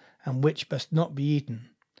edible and which must not be eaten.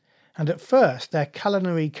 And at first their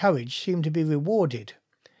culinary courage seemed to be rewarded.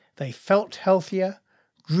 They felt healthier,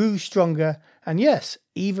 grew stronger, and yes,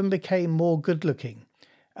 even became more good-looking,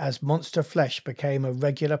 as monster flesh became a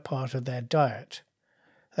regular part of their diet.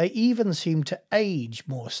 They even seemed to age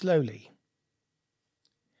more slowly.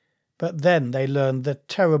 But then they learned the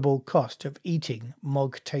terrible cost of eating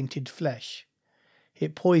Mog-tainted flesh.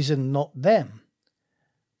 It poisoned not them,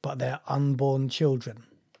 but their unborn children.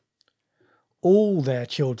 All their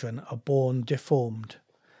children are born deformed,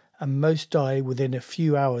 and most die within a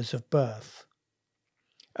few hours of birth.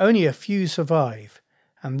 Only a few survive,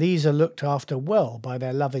 and these are looked after well by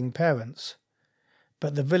their loving parents.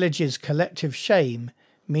 But the village's collective shame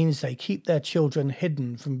means they keep their children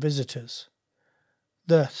hidden from visitors.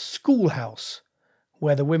 The schoolhouse,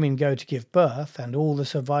 where the women go to give birth and all the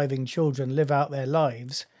surviving children live out their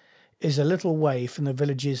lives, is a little way from the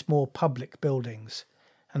village's more public buildings,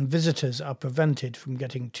 and visitors are prevented from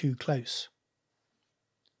getting too close.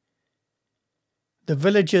 The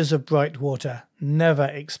villagers of Brightwater never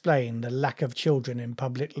explain the lack of children in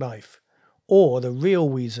public life, or the real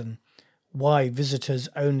reason why visitors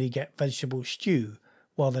only get vegetable stew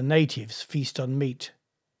while the natives feast on meat.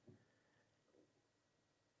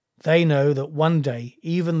 They know that one day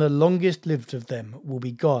even the longest lived of them will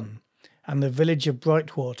be gone, and the village of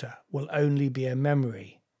Brightwater will only be a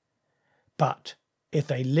memory. But if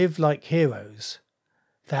they live like heroes,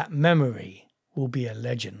 that memory will be a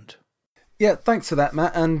legend. Yeah, thanks for that,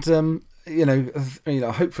 Matt. And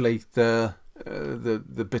hopefully the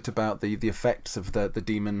bit about the effects of the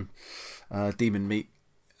demon meat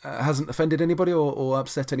hasn't offended anybody or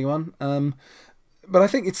upset anyone. But I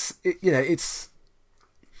think it's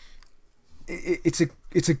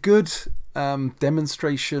a good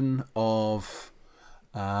demonstration of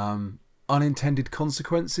unintended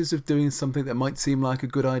consequences of doing something that might seem like a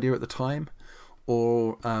good idea at the time,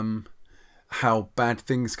 or how bad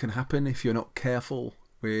things can happen if you're not careful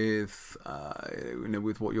with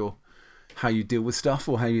with how you deal with stuff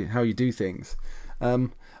or how you do things.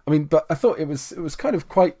 But I thought it was kind of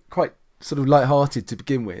quite sort of lighthearted to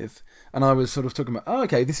begin with, and I was sort of talking about,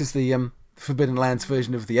 this is the Forbidden Lands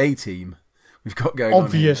version of the A-Team we've got going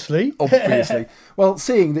on here. Obviously. Well,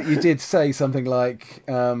 seeing that you did say something like,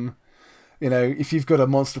 if you've got a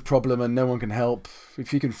monster problem and no one can help,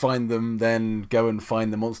 if you can find them, then go and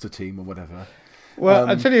find the monster team or whatever. Well,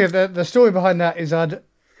 I'll tell you, the story behind that is I'd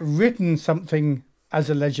written something as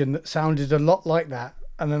a legend that sounded a lot like that.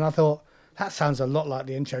 And then I thought, that sounds a lot like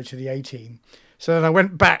the intro to the A-Team. So then I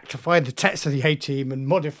went back to find the text of the A-Team and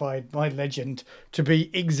modified my legend to be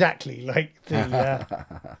exactly like the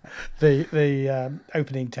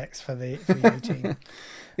opening text for the A-Team.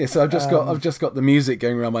 Yeah, so I've just got the music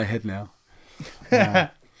going around my head now.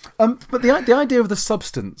 But the idea of the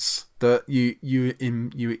substance that you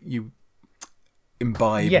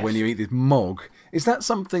imbibe when you eat this Mog, is that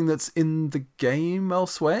something that's in the game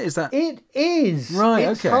elsewhere? Is that it is right?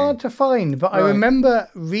 It's hard to find, but right. I remember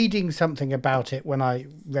reading something about it when I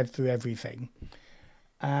read through everything,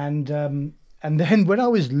 and then when I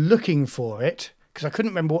was looking for it, because I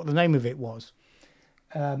couldn't remember what the name of it was.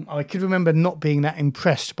 I could remember not being that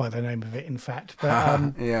impressed by the name of it, in fact.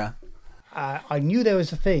 But yeah. I knew there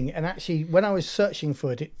was a thing, and actually when I was searching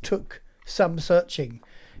for it, it took some searching.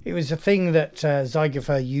 It was a thing that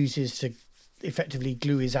Zygofer uses to effectively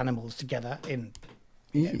glue his animals together in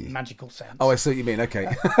magical sense. Oh, I see what you mean. Okay.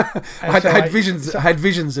 I had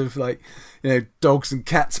visions of dogs and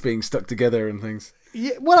cats being stuck together and things.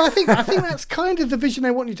 Yeah, well, I think that's kind of the vision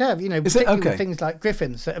they want you to have. Particularly with things like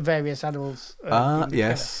griffins that are various animals.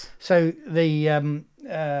 Yes. So the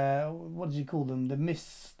what did you call them? The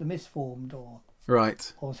misformed or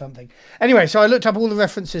something. Anyway, so I looked up all the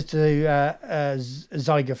references to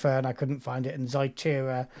Zygofer and I couldn't find it, and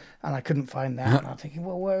Zytera and I couldn't find that. And I'm thinking,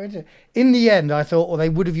 well, where is it? In the end, I thought, well, they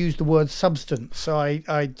would have used the word substance. So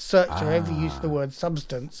I searched whoever used the word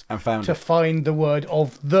substance and found to find the word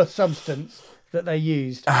of the substance that they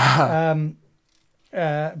used. But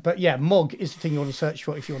yeah, Mog is the thing you want to search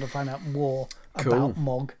for if you want to find out more about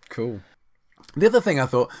Mog. Cool. The other thing I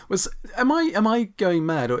thought was, am I going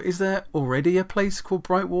mad, or is there already a place called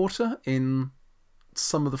Brightwater in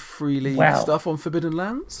some of the Free League stuff on Forbidden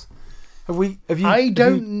Lands? Have you? I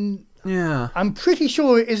Yeah. I'm pretty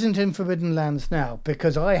sure it isn't in Forbidden Lands now,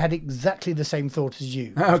 because I had exactly the same thought as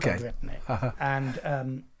you. Okay. I'd written it.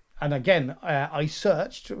 And again, I word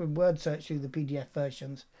searched through the PDF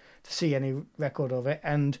versions to see any record of it.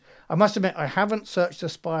 And I must admit, I haven't searched the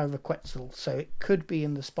Spire of Quetzal, so it could be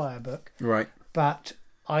in the Spire book. Right. But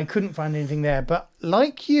I couldn't find anything there. But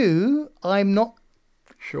like you, I'm not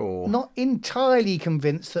entirely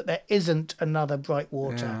convinced that there isn't another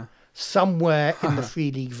Brightwater somewhere in the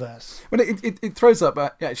Free League verse. Well, it throws up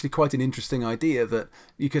actually quite an interesting idea that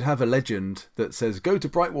you could have a legend that says go to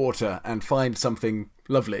Brightwater and find something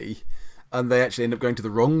lovely, and they actually end up going to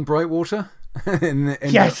the wrong Brightwater.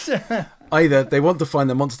 Yes. Either they want to find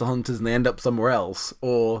the monster hunters and they end up somewhere else,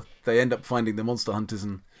 or they end up finding the monster hunters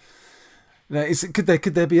and. Could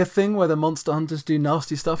there be a thing where the monster hunters do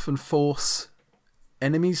nasty stuff and force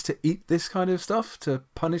enemies to eat this kind of stuff to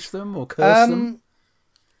punish them or curse them?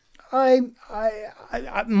 My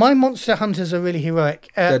monster hunters are really heroic.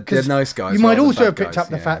 They're nice guys. You might also have picked up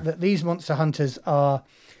the fact that these monster hunters are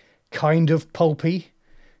kind of pulpy.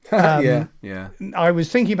 Yeah. I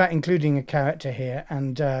was thinking about including a character here,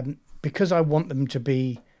 and because I want them to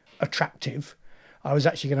be attractive, I was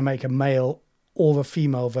actually going to make a male or a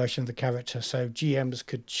female version of the character, so GMs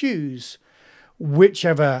could choose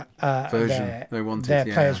whichever version they wanted, their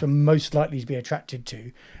players were most likely to be attracted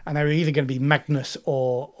to, and they were either going to be Magnus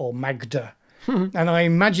or Magda. And I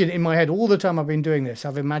imagine in my head all the time I've been doing this,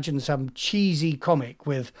 I've imagined some cheesy comic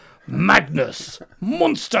with Magnus,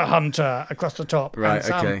 Monster Hunter across the top, right? And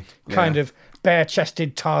some kind of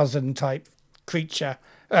bare-chested Tarzan type creature,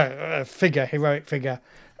 figure, heroic figure.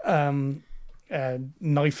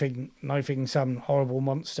 Knifing some horrible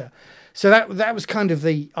monster. So that was kind of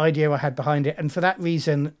the idea I had behind it, and for that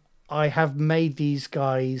reason I have made these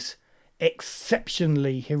guys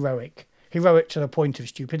exceptionally heroic to the point of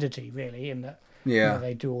stupidity, really, in that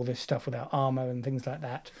they do all this stuff without armor and things like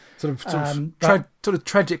that. Sort of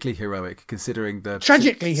tragically heroic, considering the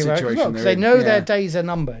situation heroic. Well, they know their days are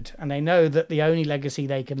numbered, and they know that the only legacy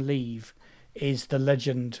they can leave is the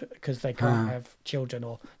legend, because they can't have children,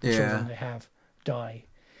 or the children they have die.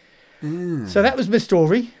 So that was my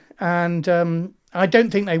story, and I don't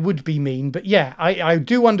think they would be mean, but I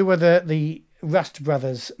do wonder whether the Rust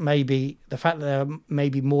Brothers, maybe the fact that there may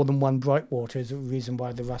be more than one Brightwater is a reason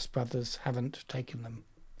why the Rust Brothers haven't taken them.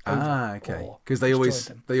 Okay, because they always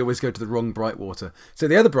go to the wrong Brightwater. So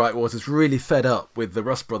the other Brightwater's really fed up with the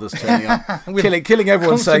Rust Brothers turning up, killing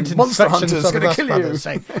everyone, saying Monster Hunter's going to kill you.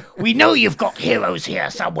 Saying, we know you've got heroes here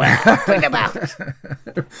somewhere. Bring them out.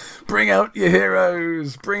 Bring out your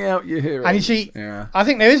heroes. Bring out your heroes. And you see, I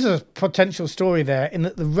think there is a potential story there in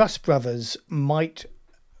that the Rust Brothers might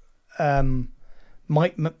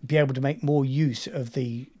be able to make more use of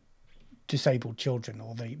the disabled children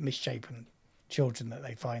or the misshapen children that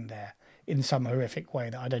they find there in some horrific way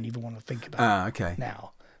that I don't even want to think about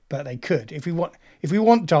now. But they could. If we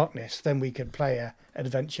want darkness, then we could play an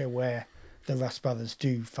adventure where the Rust Brothers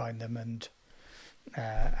do find them,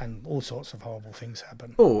 and all sorts of horrible things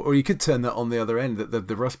happen. Or you could turn that on the other end, that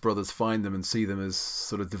the Rust Brothers find them and see them as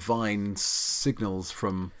sort of divine signals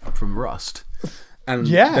from Rust, and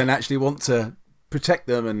then actually want to protect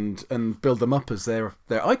them and build them up as their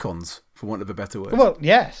icons, for want of a better word. Well,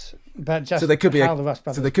 yes. But just so there could be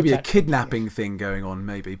a kidnapping thing going on,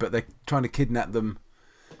 maybe, but they're trying to kidnap them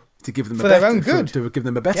to give them for their own good, to give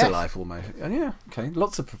them a better life, almost. And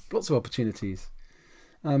lots of opportunities.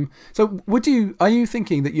 So are you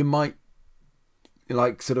thinking that you might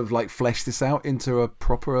flesh this out into a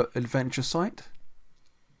proper adventure site?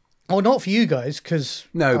 Oh, not for you guys, because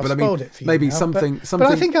but I mean, it for you maybe now, something. But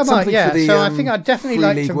I think I might. For the, so I think I'd definitely Free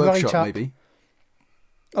like League to Workshop, write up. Maybe.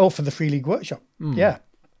 Oh, for the Free League Workshop. Yeah.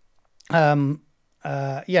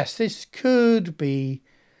 Yes, this could be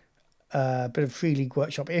a bit of Free League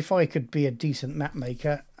Workshop if I could be a decent map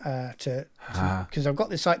maker. Because I've got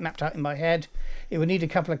this site mapped out in my head. It would need a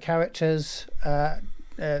couple of characters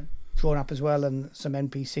drawn up as well, and some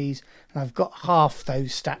NPCs, and I've got half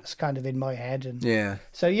those stats kind of in my head, and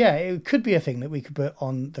so it could be a thing that we could put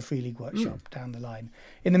on the Free League Workshop down the line.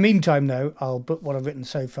 In the meantime, though, I'll put what I've written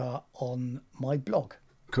so far on my blog.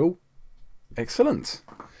 Cool, excellent.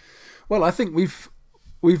 Well, I think we've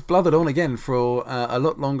blathered on again for a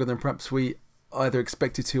lot longer than perhaps we either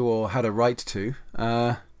expected to or had a right to.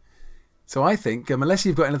 So I think, unless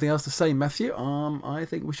you've got anything else to say, Matthew, I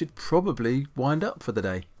think we should probably wind up for the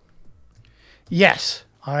day. Yes,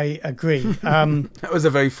 I agree. That was a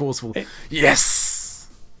very forceful yes.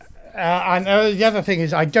 And the other thing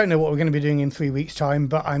is, I don't know what we're going to be doing in 3 weeks' time,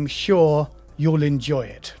 but I'm sure you'll enjoy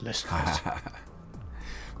it, listeners.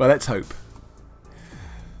 Well, let's hope.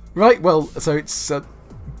 Right, well, so it's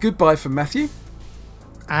Goodbye from Matthew.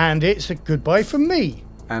 And it's a goodbye from me.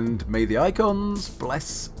 And may the icons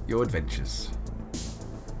bless your adventures.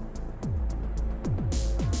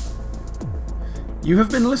 You have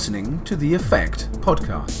been listening to The Effect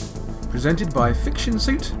podcast, presented by Fiction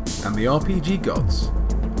Suit and the RPG Gods.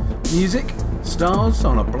 Music, Stars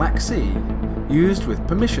on a Black Sea, used with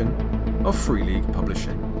permission of Free League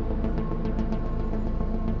Publishing.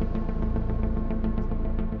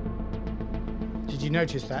 Did you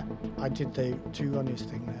notice that? I did the two Ronnies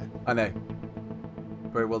thing there. I know.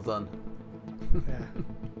 Very well done. Yeah.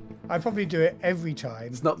 I probably do it every time.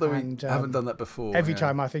 It's not that we haven't done that before. Every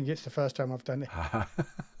time I think it's the first time I've done it.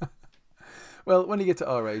 Well, when you get to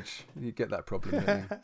our age, you get that problem. Don't you?